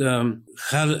what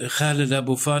Khalid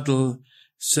Abu Fadl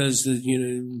says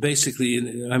that, basically,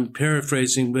 I'm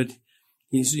paraphrasing, but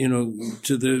he's,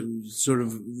 to the sort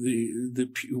of the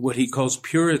what he calls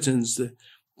Puritans, that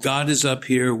God is up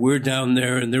here, we're down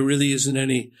there, and there really isn't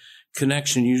any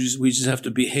connection. We just have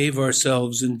to behave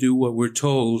ourselves and do what we're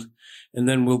told, and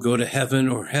then we'll go to heaven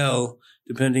or hell,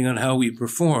 depending on how we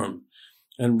perform.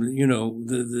 And,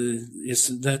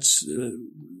 that's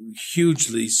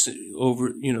hugely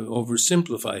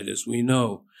oversimplified, as we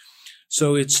know.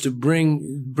 So it's to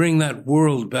bring that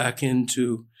world back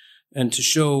into, and to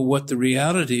show what the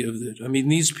reality of it. I mean,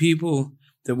 these people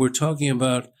that we're talking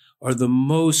about are the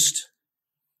most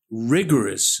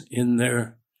rigorous in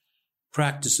their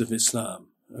practice of Islam.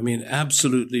 I mean,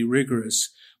 absolutely rigorous,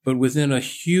 but within a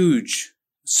huge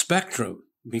spectrum.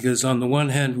 Because on the one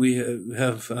hand, we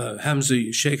have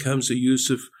Sheikh Hamza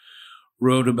Yusuf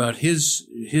wrote about his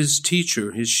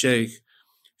teacher, his Sheikh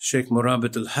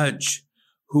Murabit al-Hajj,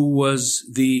 who was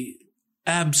the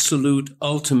absolute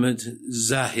ultimate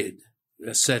Zahid,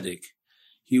 ascetic.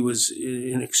 He was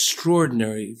an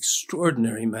extraordinary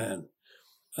man.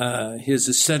 His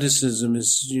asceticism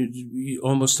is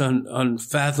almost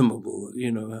unfathomable,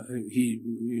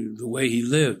 the way he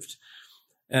lived.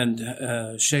 And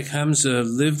Sheikh Hamza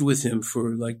lived with him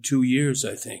for like 2 years,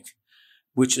 I think,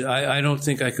 which I don't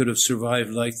think I could have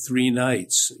survived like 3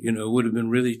 nights. It would have been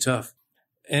really tough.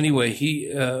 Anyway,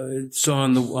 so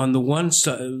on the one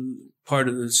side, part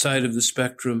of the side of the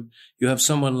spectrum, you have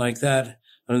someone like that.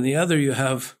 And on the other, you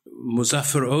have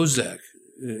Muzaffar Ozak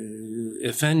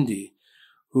Effendi,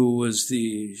 who was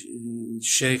the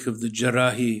Sheikh of the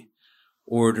Jarahi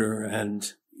order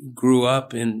and grew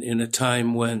up in a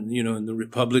time when, in the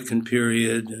Republican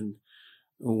period and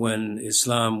when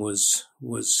Islam was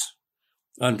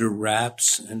under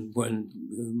wraps, and when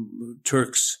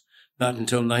Turks, not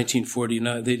until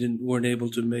 1949, they weren't able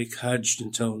to make Hajj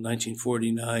until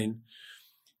 1949.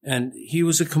 And he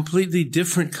was a completely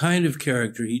different kind of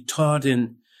character. He taught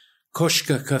in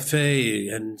Koshka Cafe,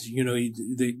 and,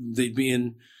 they'd be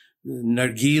in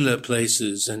Nargila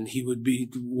places, and he would be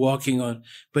walking on,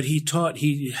 but he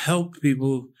helped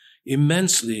people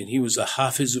immensely. And he was a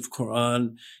Hafiz of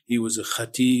Quran. He was a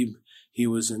Khatib. He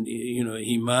was an,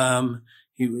 Imam.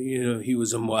 He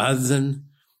was a Muadhin,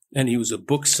 and he was a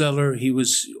bookseller. He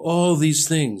was all these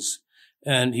things,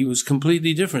 and he was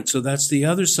completely different. So that's the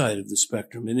other side of the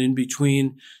spectrum. And in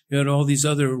between, you had all these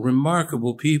other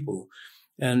remarkable people.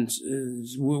 And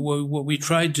what we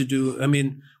tried to do, I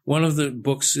mean, one of the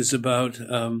books is about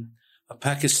a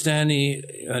Pakistani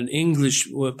English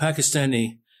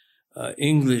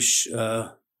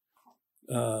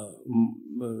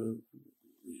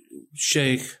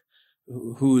sheikh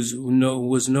who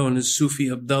was known as Sufi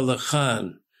Abdullah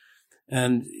Khan.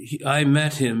 And I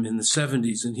met him in the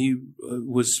 70s, and he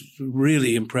was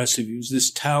really impressive. He was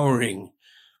this towering,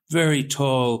 very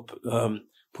tall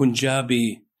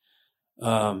Punjabi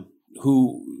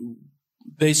who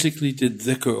basically did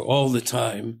dhikr all the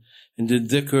time and did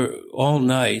dhikr all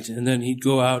night. And then he'd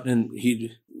go out and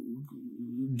he'd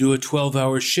do a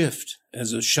 12-hour shift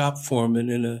as a shop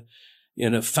foreman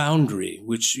in a foundry,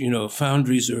 which,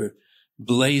 foundries are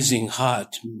blazing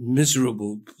hot,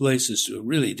 miserable places,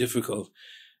 really difficult.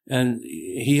 And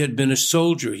he had been a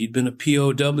soldier. He'd been a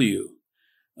POW.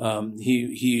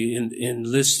 He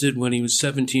enlisted when he was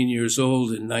 17 years old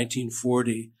in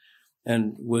 1940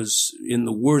 and was in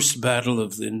the worst battle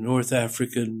of the North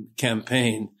African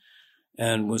campaign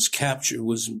and was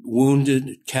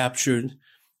wounded, captured,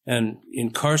 and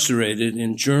incarcerated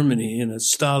in Germany in a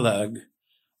stalag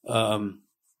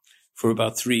for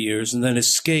about 3 years, and then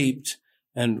escaped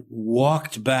and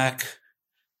walked back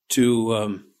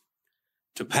to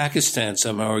Pakistan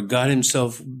somehow, or got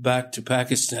himself back to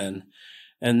Pakistan.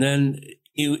 And then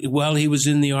while he was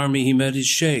in the army, he met his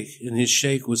sheikh, and his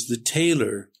sheikh was the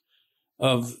tailor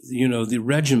of, the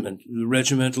regiment, the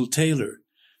regimental tailor.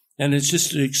 And it's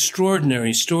just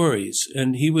extraordinary stories.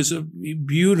 And he was a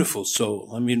beautiful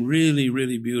soul. I mean, really,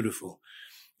 really beautiful.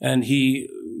 And he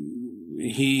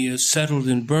settled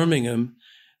in Birmingham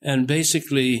and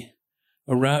basically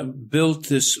built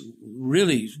this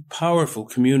really powerful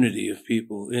community of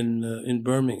people in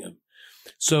Birmingham.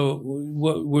 So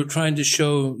what we're trying to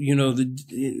show,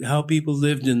 how people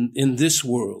lived in this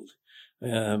world.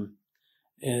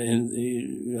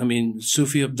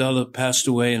 Sufi Abdullah passed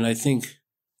away in, I think,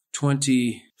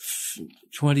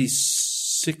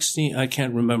 2016. I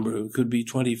can't remember. It could be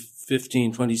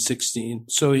 2015, 2016.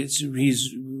 So he's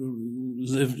lived,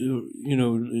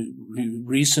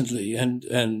 recently, and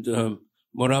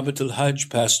Murabat al-Hajj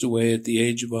passed away at the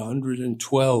age of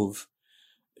 112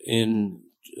 in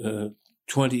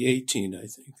 2018, I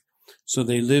think. So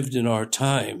they lived in our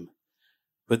time,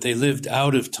 but they lived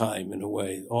out of time in a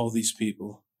way, all these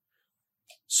people.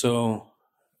 So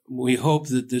we hope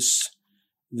that this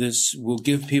will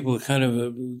give people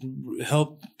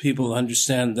help people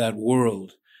understand that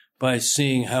world by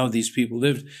seeing how these people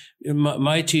lived.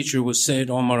 My teacher was Sayyid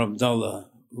Omar Abdullah,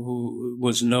 who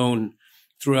was known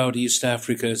throughout East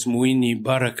Africa as Muini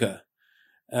Baraka.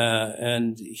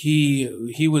 And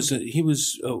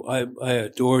I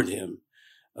adored him.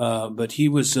 But he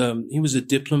was a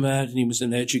diplomat and he was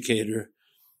an educator.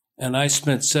 And I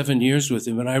spent 7 years with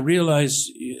him. And I realized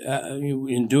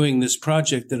in doing this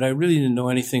project that I really didn't know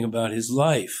anything about his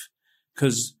life,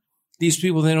 because these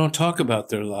people, they don't talk about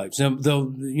their lives.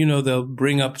 They'll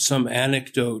bring up some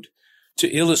anecdote to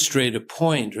illustrate a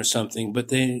point or something, but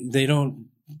they don't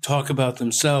talk about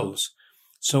themselves.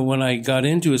 So when I got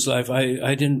into his life,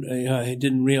 I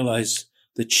didn't realize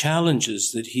the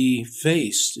challenges that he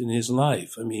faced in his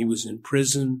life. I mean, he was in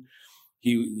prison.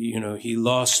 He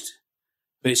lost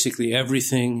basically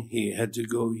everything. He had to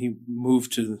go. He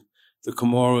moved to the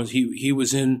Comoros. He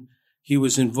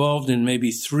was involved in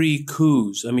maybe 3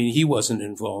 coups. I mean, he wasn't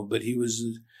involved, but he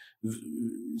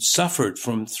suffered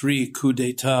from 3 coups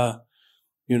d'état,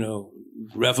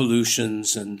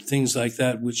 revolutions and things like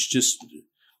that, which just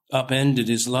upended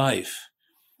his life.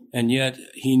 And yet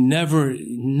he never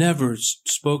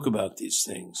spoke about these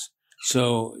things.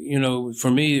 So,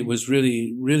 for me, it was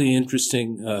really, really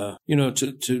interesting,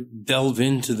 to delve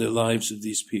into the lives of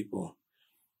these people,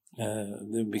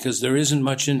 because there isn't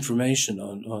much information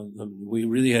on them. We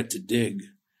really had to dig.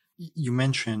 You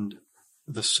mentioned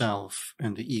the self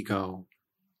and the ego,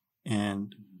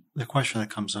 and the question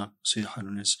that comes up, Sayyid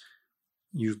Harun, is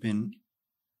you've been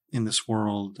in this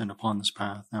world and upon this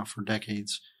path now for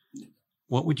decades.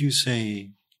 What would you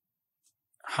say,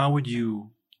 how would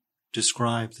you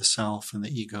describe the self and the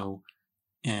ego,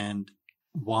 and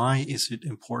why is it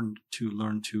important to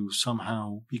learn to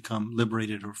somehow become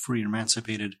liberated or free,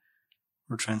 emancipated,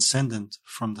 or transcendent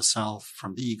from the self,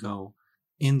 from the ego,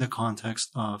 in the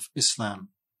context of Islam?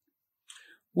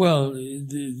 Well, I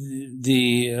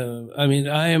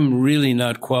am really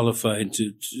not qualified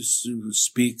to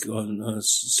speak on a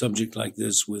subject like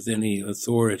this with any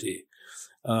authority.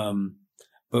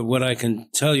 But what I can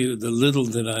tell you, the little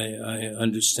that I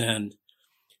understand,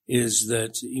 is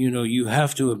that, you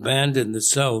have to abandon the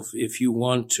self if you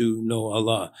want to know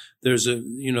Allah. There's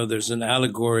an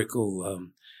allegorical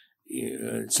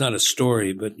it's not a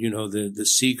story, but the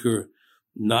seeker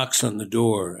knocks on the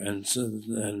door, and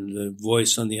the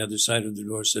voice on the other side of the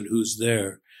door said, "Who's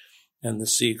there?" And the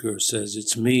seeker says,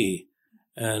 "It's me,"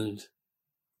 and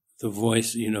the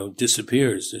voice,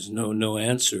 disappears. There's no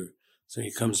answer. So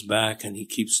he comes back and he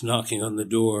keeps knocking on the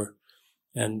door,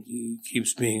 and he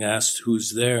keeps being asked,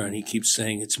 "Who's there?" And he keeps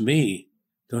saying, "It's me.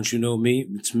 Don't you know me?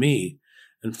 It's me."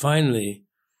 And finally,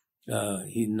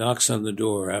 he knocks on the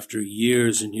door after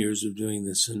years and years of doing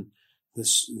this, and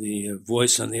the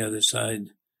voice on the other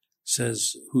side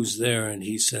says, "Who's there?" And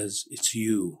he says, "It's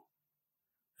you."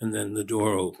 And then the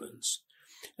door opens.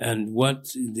 And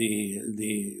what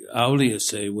the awliya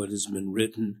say, what has been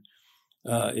written,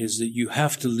 is that you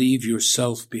have to leave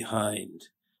yourself behind,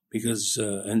 because,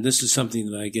 and this is something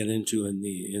that I get into in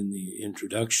the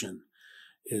introduction,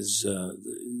 is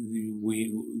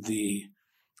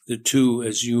the two,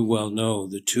 as you well know,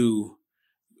 the two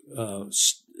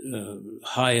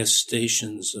highest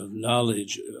stations of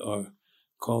knowledge are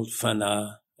called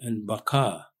fana and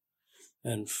baka.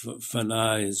 And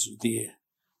fana is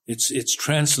it's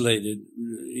translated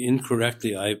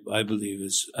incorrectly, I believe,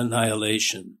 as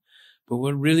annihilation. But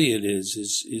what really it is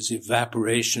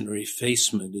evaporation or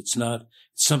effacement. It's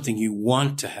something you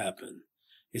want to happen.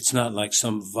 It's not like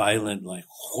some violent, like,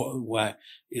 whack.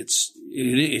 I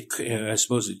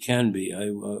suppose it can be.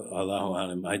 Allahu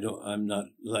alam. I'm not,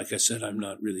 like I said, I'm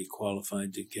not really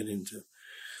qualified to get into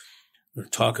or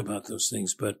talk about those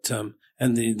things. But,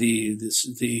 and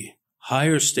the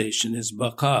higher station is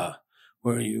baka,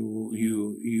 where you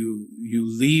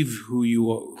leave who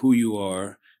you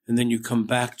are, and then you come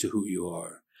back to who you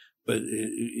are, but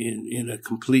in a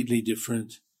completely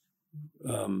different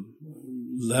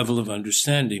level of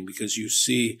understanding, because you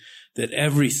see that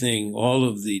everything, all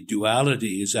of the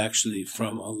duality, is actually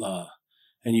from Allah,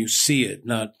 and you see it,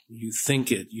 not you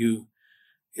think it.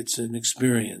 It's an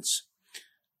experience.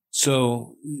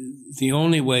 So the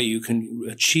only way you can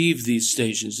achieve these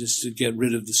stations is to get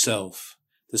rid of the self.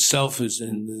 The self is,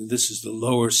 and this is the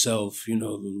lower self,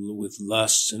 with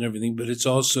lusts and everything, but it's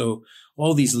also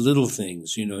all these little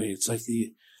things, it's like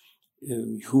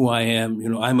who I am,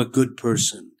 I'm a good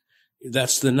person.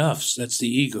 That's the nafs, that's the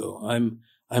ego.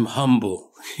 I'm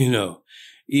humble,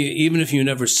 even if you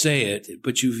never say it,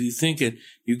 but if you think it,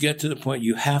 you get to the point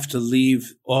you have to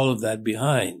leave all of that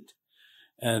behind.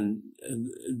 And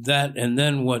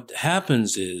then what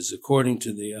happens is, according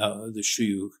to the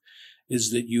shuyukh,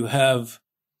 is that you have,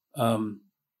 within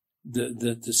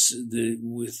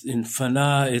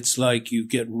fana, it's like you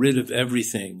get rid of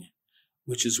everything,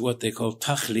 which is what they call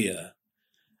takhliya.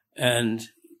 And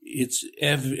it's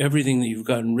everything that you've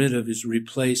gotten rid of is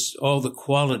replaced, all the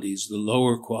qualities, the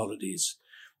lower qualities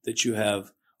that you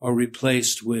have are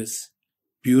replaced with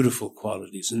beautiful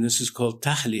qualities. And this is called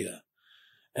tahliya.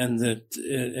 And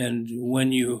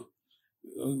when you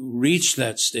reach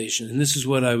that station, and this is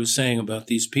what I was saying about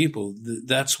these people,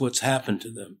 that's what's happened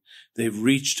to them. They've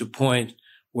reached a point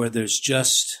where there's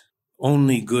just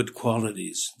only good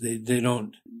qualities. They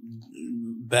don't,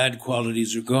 bad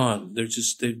qualities are gone. They've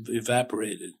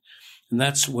evaporated. And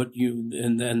that's what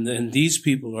and these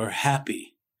people are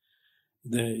happy.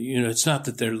 It's not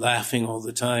that they're laughing all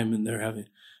the time and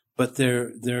but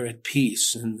they're at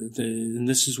peace, and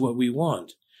this is what we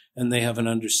want. And they have an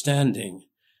understanding,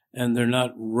 and they're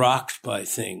not rocked by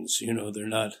things. They're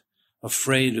not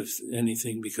afraid of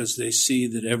anything, because they see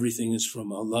that everything is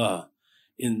from Allah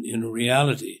in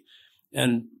reality.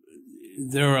 And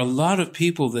there are a lot of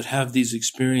people that have these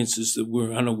experiences that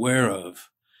we're unaware of,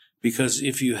 because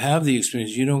if you have the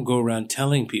experience, you don't go around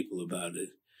telling people about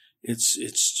it.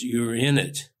 It's you're in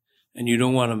it, and you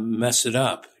don't want to mess it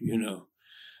up,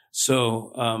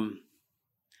 So,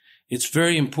 it's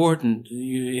very important.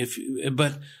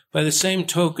 But by the same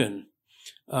token,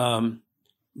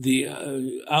 the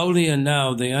awliya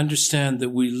now, they understand that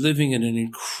we're living in an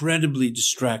incredibly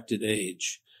distracted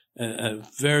age, a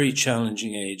very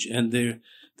challenging age, and they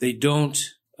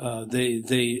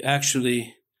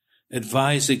actually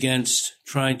advise against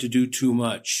trying to do too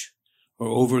much or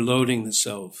overloading the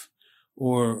self,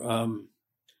 or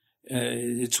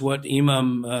it's what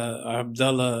Imam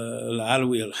Abdullah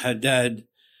al-Alawi al-Haddad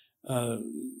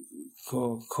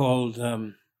called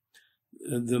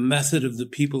the method of the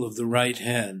people of the right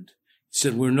hand. He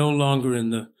said, we're no longer in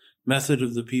the method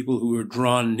of the people who are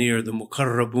drawn near, the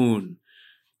muqarrabun.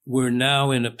 We're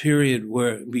now in a period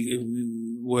where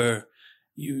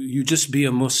you just be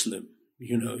a Muslim.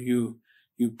 You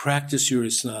practice your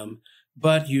Islam,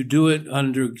 but you do it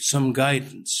under some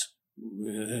guidance.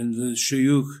 And the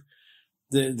shuyukh,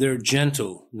 they're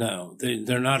gentle now.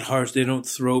 They're not harsh. They don't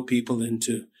throw people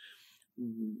into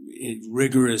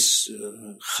rigorous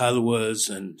khalwas,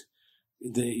 and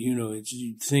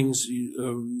things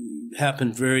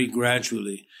happen very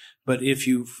gradually. But if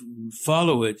you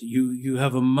follow it, you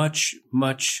have a much,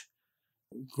 much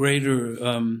greater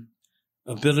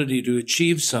ability to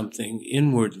achieve something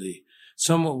inwardly.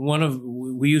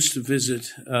 We used to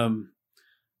visit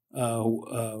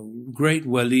a great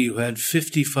wali who had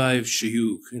 55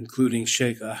 shuyukh, including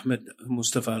Sheikh Ahmed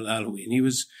Mustafa Al-Alawi, and he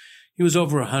was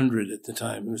over 100 at the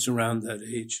time. He was around that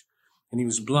age, and he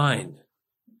was blind.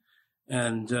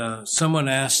 And someone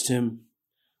asked him,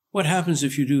 "What happens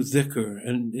if you do dhikr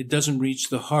and it doesn't reach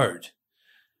the heart?"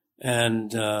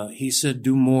 And he said,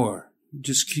 "Do more.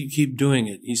 Just keep doing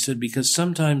it." He said, "Because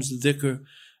sometimes the dhikr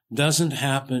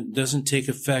doesn't take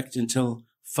effect until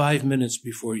 5 minutes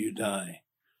before you die."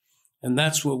 And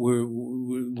that's what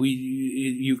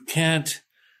you can't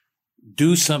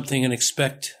do something and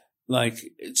expect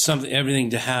everything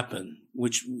to happen,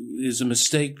 which is a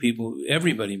mistake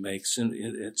everybody makes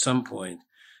at some point,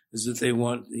 is that they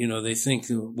want, they think,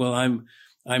 well, I'm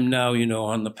now,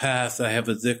 on the path. I have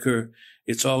a dhikr.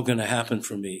 It's all going to happen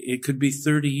for me. It could be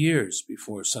 30 years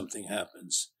before something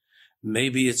happens.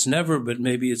 Maybe it's never, but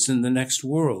maybe it's in the next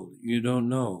world. You don't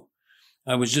know.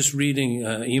 I was just reading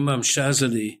Imam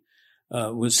Shazali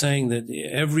was saying that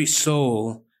every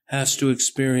soul has to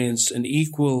experience an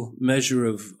equal measure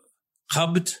of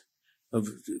qabd, of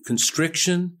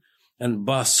constriction, and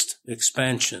bast,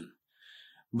 expansion.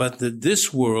 But that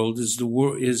this world is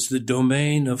the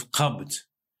domain of qabd.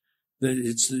 That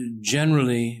it's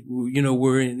generally,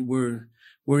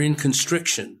 we're in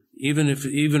constriction, even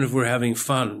if we're having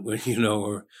fun,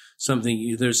 or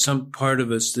something. There's some part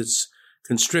of us that's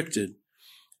constricted.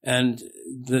 And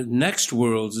the next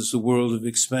world is the world of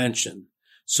expansion.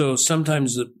 So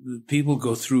sometimes the people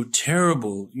go through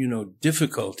terrible,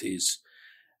 difficulties,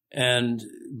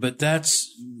 but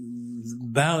that's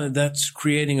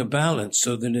creating a balance,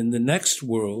 so that in the next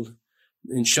world,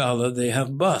 inshallah, they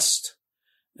have bast.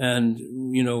 And,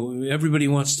 everybody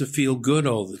wants to feel good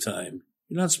all the time.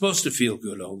 You're not supposed to feel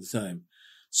good all the time.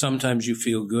 Sometimes you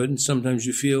feel good and sometimes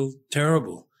you feel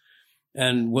terrible.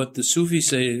 And what the Sufis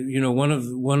say, one of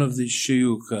the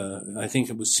shuyukh, I think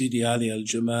it was Sidi Ali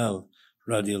al-Jamal,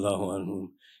 radiallahu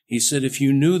anhu, he said, if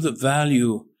you knew the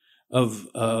value of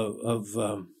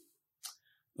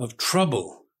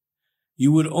trouble,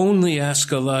 you would only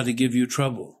ask Allah to give you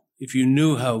trouble, if you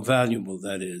knew how valuable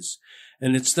that is.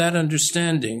 And it's that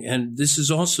understanding. And this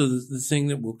is also the thing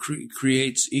that will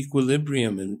creates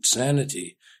equilibrium and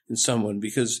sanity in someone,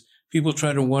 because people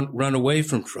try to run away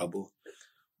from trouble,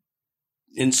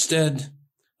 instead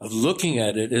of looking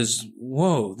at it as,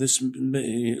 whoa,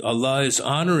 Allah is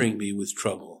honoring me with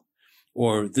trouble,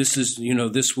 or this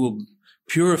will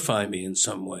purify me in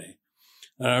some way.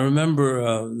 And I remember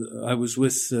I was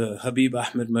with Habib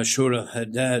Ahmed Mashur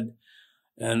al-Haddad,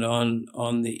 and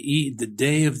on the Eid, the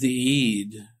day of the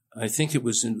Eid, I think it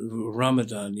was in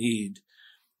Ramadan Eid,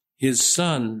 his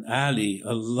son Ali,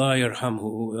 Allah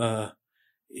yarhamhu,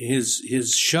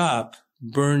 his shop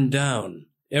burned down.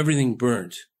 Everything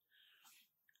burnt.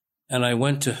 And I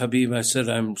went to Habib. I said,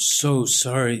 I'm so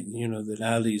sorry,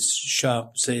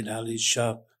 that Sayyid Ali's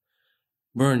shop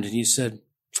burned. And he said,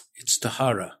 it's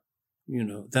tahara.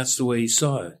 That's the way he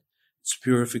saw it. It's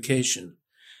purification.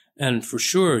 And for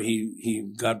sure,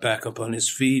 he got back up on his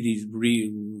feet. He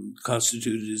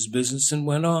reconstituted his business and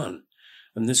went on.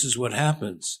 And this is what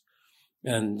happens.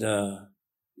 And,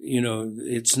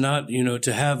 it's not,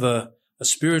 to have a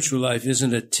spiritual life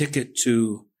isn't a ticket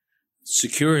to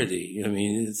security. I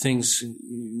mean,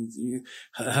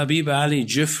 Habib Ali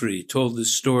Jifri told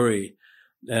this story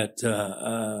at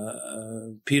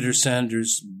Peter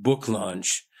Sanders' book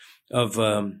launch of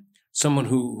someone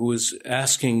who was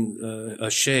asking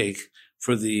a sheikh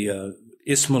for the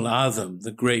Ism al-Azam,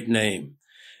 the great name.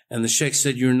 And the sheikh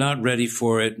said, you're not ready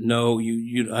for it. No,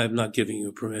 I'm not giving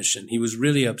you permission. He was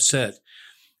really upset.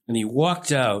 And he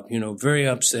walked out, very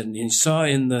upset. And he saw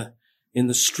in the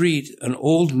street an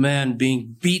old man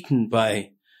being beaten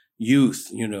by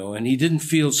youth, and he didn't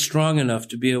feel strong enough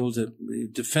to be able to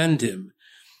defend him.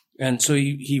 And so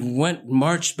he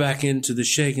marched back into the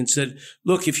sheikh and said,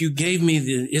 look, if you gave me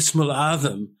the Ism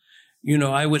al-Azam,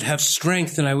 I would have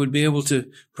strength and I would be able to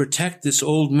protect this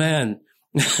old man.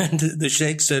 And the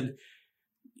sheikh said,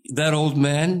 that old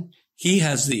man, he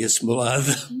has the Ism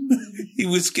al-Azam. He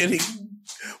was getting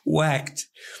whacked.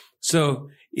 So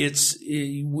this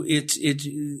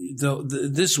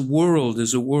world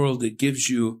is a world that gives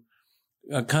you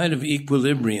a kind of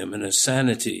equilibrium and a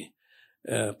sanity,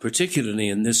 particularly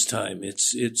in this time.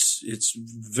 It's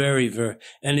very, very,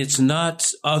 and it's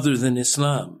not other than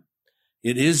Islam.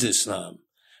 It is Islam,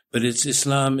 but it's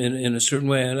Islam in a certain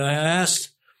way. And I asked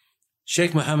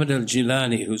Sheikh Muhammad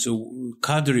al-Jilani, who's a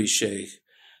Qadri sheikh,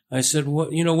 I said,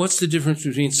 what's the difference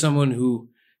between someone who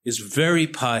is very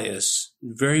pious,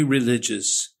 very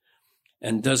religious,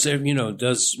 and does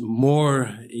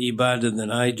more ibadah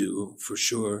than I do, for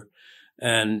sure,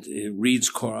 and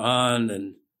reads Quran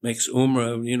and makes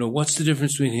umrah, what's the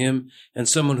difference between him and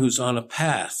someone who's on a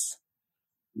path?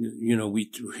 We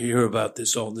hear about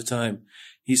this all the time.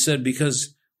 He said,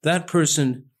 because that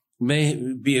person may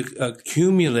be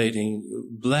accumulating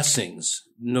blessings,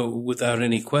 without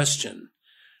any question.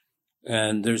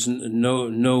 And there's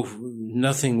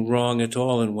nothing wrong at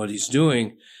all in what he's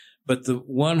doing. But the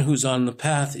one who's on the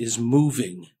path is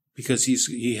moving because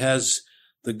he has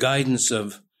the guidance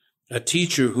of a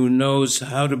teacher who knows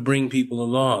how to bring people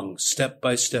along step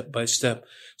by step by step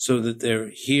so that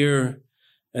they're here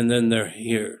and then they're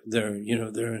here. They're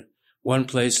in one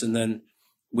place and then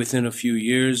within a few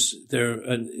years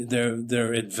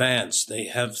they're advanced. They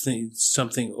have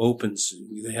something opens.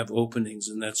 They have openings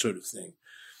and that sort of thing,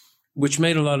 which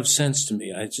made a lot of sense to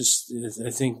me. I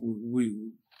think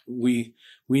we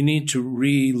need to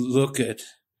re-look at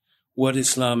what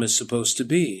Islam is supposed to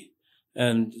be.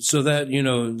 And so that,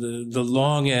 the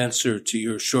long answer to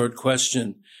your short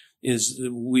question is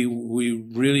that we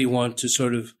really want to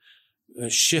sort of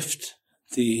shift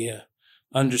the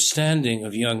understanding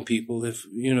of young people,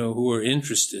 who are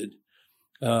interested,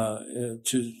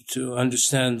 to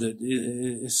understand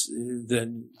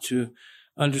to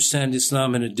understand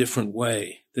Islam in a different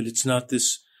way, that it's not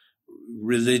this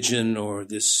religion or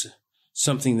this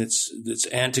something that's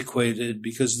antiquated,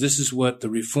 because this is what the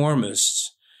reformists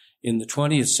in the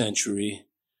 20th century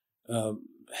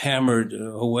hammered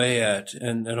away at,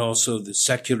 and also the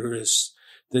secularists,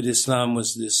 that Islam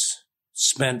was this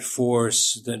spent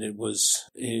force, that it was,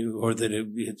 or that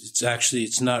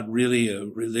it's not really a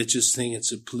religious thing,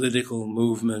 it's a political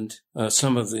movement.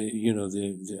 Some of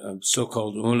the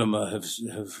so-called ulama have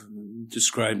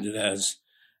described it as,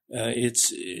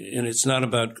 it's not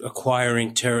about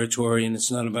acquiring territory, and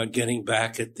it's not about getting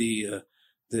back at the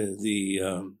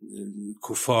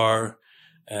kuffar,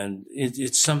 and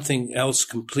it's something else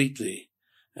completely.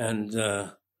 And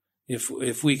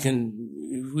if we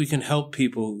can help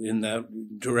people in that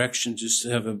direction, just to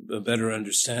have a better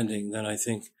understanding, then I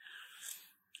think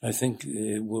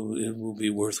it will be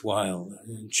worthwhile,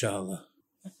 inshallah.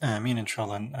 I mean,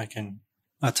 inshallah, and I can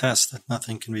attest that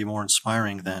nothing can be more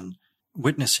inspiring than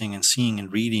witnessing and seeing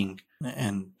and reading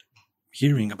and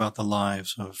hearing about the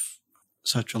lives of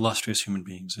such illustrious human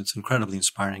beings. It's incredibly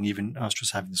inspiring. Even us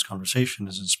just having this conversation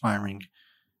is inspiring.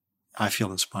 I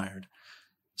feel inspired.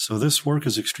 So this work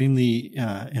is extremely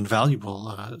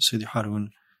invaluable, Sidi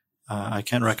Haroon. I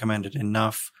can't recommend it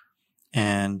enough.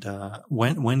 And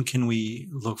when can we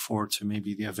look forward to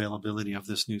maybe the availability of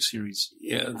this new series?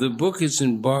 Yeah, the book is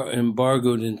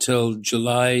embargoed until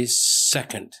July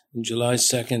 2nd. On July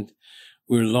 2nd,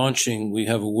 we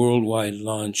have a worldwide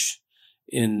launch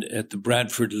at the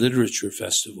Bradford Literature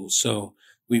Festival. So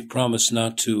we've promised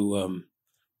not to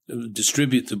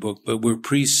distribute the book, but we're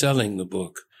pre-selling the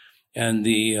book. And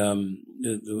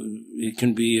it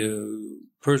can be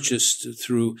purchased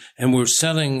through, and we're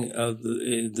selling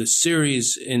the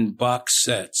series in box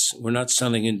sets. We're not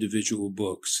selling individual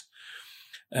books,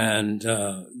 and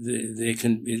it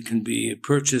can be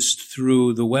purchased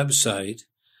through the website,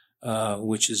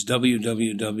 which is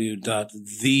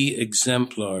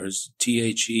www.theexemplars,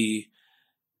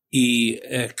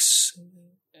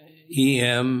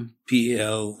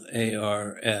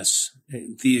 THEXEMPLARS,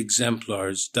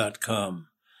 theexemplars.com.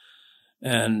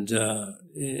 And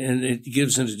it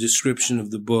gives a description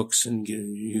of the books, and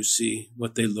you see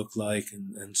what they look like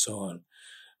and so on.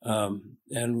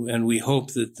 And we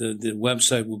hope that the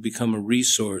website will become a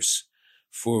resource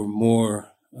for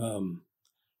more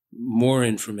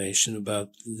information about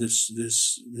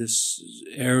this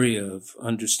area of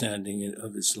understanding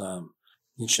of Islam.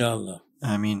 Inshallah.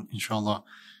 I mean, inshallah.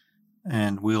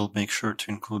 And we'll make sure to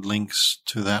include links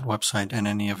to that website and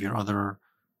any of your other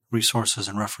resources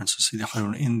and references, Sidi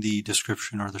Haroon, in the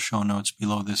description or the show notes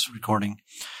below this recording.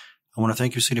 I want to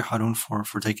thank you, Sidi Haroon,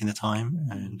 for taking the time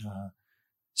and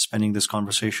spending this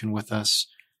conversation with us.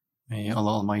 May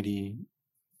Allah Almighty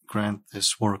grant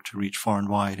this work to reach far and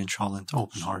wide, inshallah, and to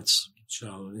open hearts.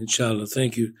 Inshallah.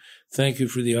 Thank you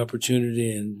for the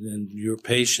opportunity and your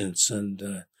patience. And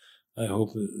I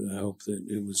hope that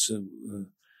it was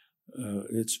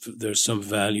there's some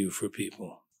value for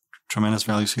people. Tremendous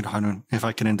value, Sidi Haroon. If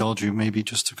I can indulge you, maybe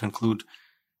just to conclude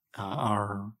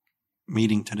our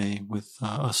meeting today with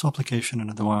a supplication and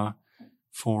a dua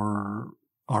for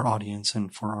our audience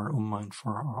and for our ummah and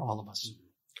for all of us.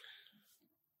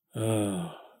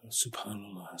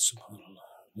 Subhanallah, Subhanallah.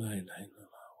 La ilaha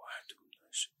illallah, wahdahu la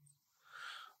sharika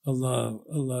lahu.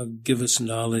 Allah, give us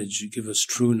knowledge, give us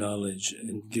true knowledge,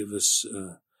 and give us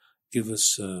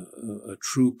a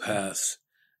true path,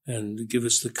 and give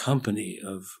us the company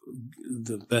of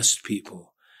the best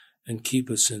people, and keep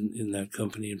us in that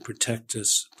company, and protect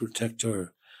us, protect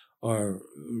our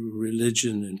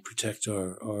religion, and protect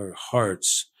our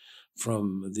hearts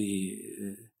from the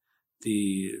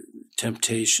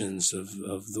temptations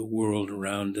of the world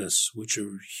around us, which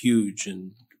are huge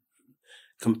and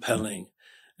compelling.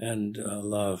 And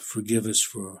Allah, forgive us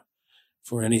for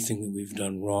anything that we've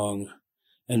done wrong,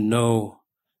 and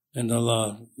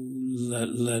Allah,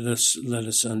 let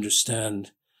us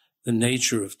understand the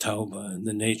nature of tawbah and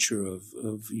the nature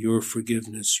of your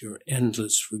forgiveness, your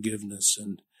endless forgiveness,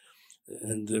 and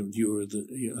you're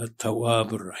the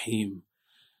Tawwab ar-Rahim,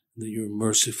 that you're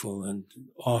merciful and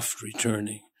oft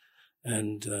returning.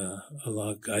 And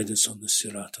Allah, guide us on the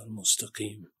Sirat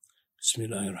al-Mustaqim.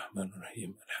 Bismillahir Rahmanir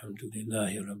Rahim.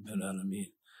 Alhamdulillahi Rabbil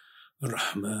Alameen.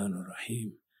 Ar-Rahman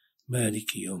ar-Rahim.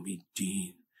 Maliki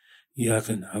Yawmiddin.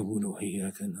 Iyaka na'budu wa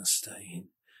iyaka nasta'in.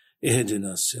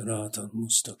 Ihdina as-Sirat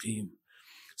al-Mustaqim.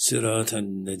 Sirat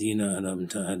al-Ladina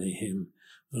an'amta alayhim.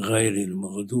 غير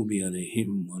المغضوب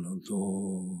عليهم ولا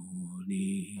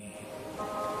الضالين.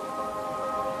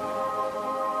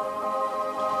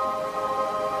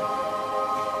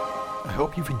 I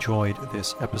hope you've enjoyed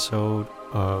this episode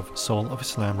of Soul of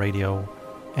Islam Radio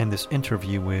and this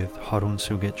interview with Harun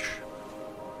Sugic.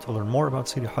 To learn more about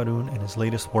Sidi Harun and his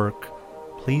latest work,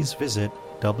 please visit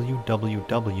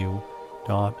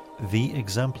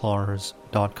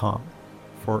www.theexemplars.com.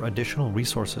 For additional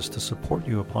resources to support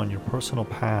you upon your personal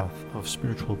path of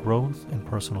spiritual growth and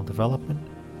personal development,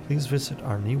 please visit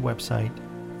our new website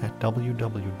at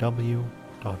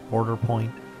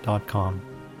www.borderpoint.com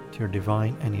to your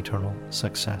divine and eternal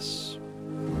success.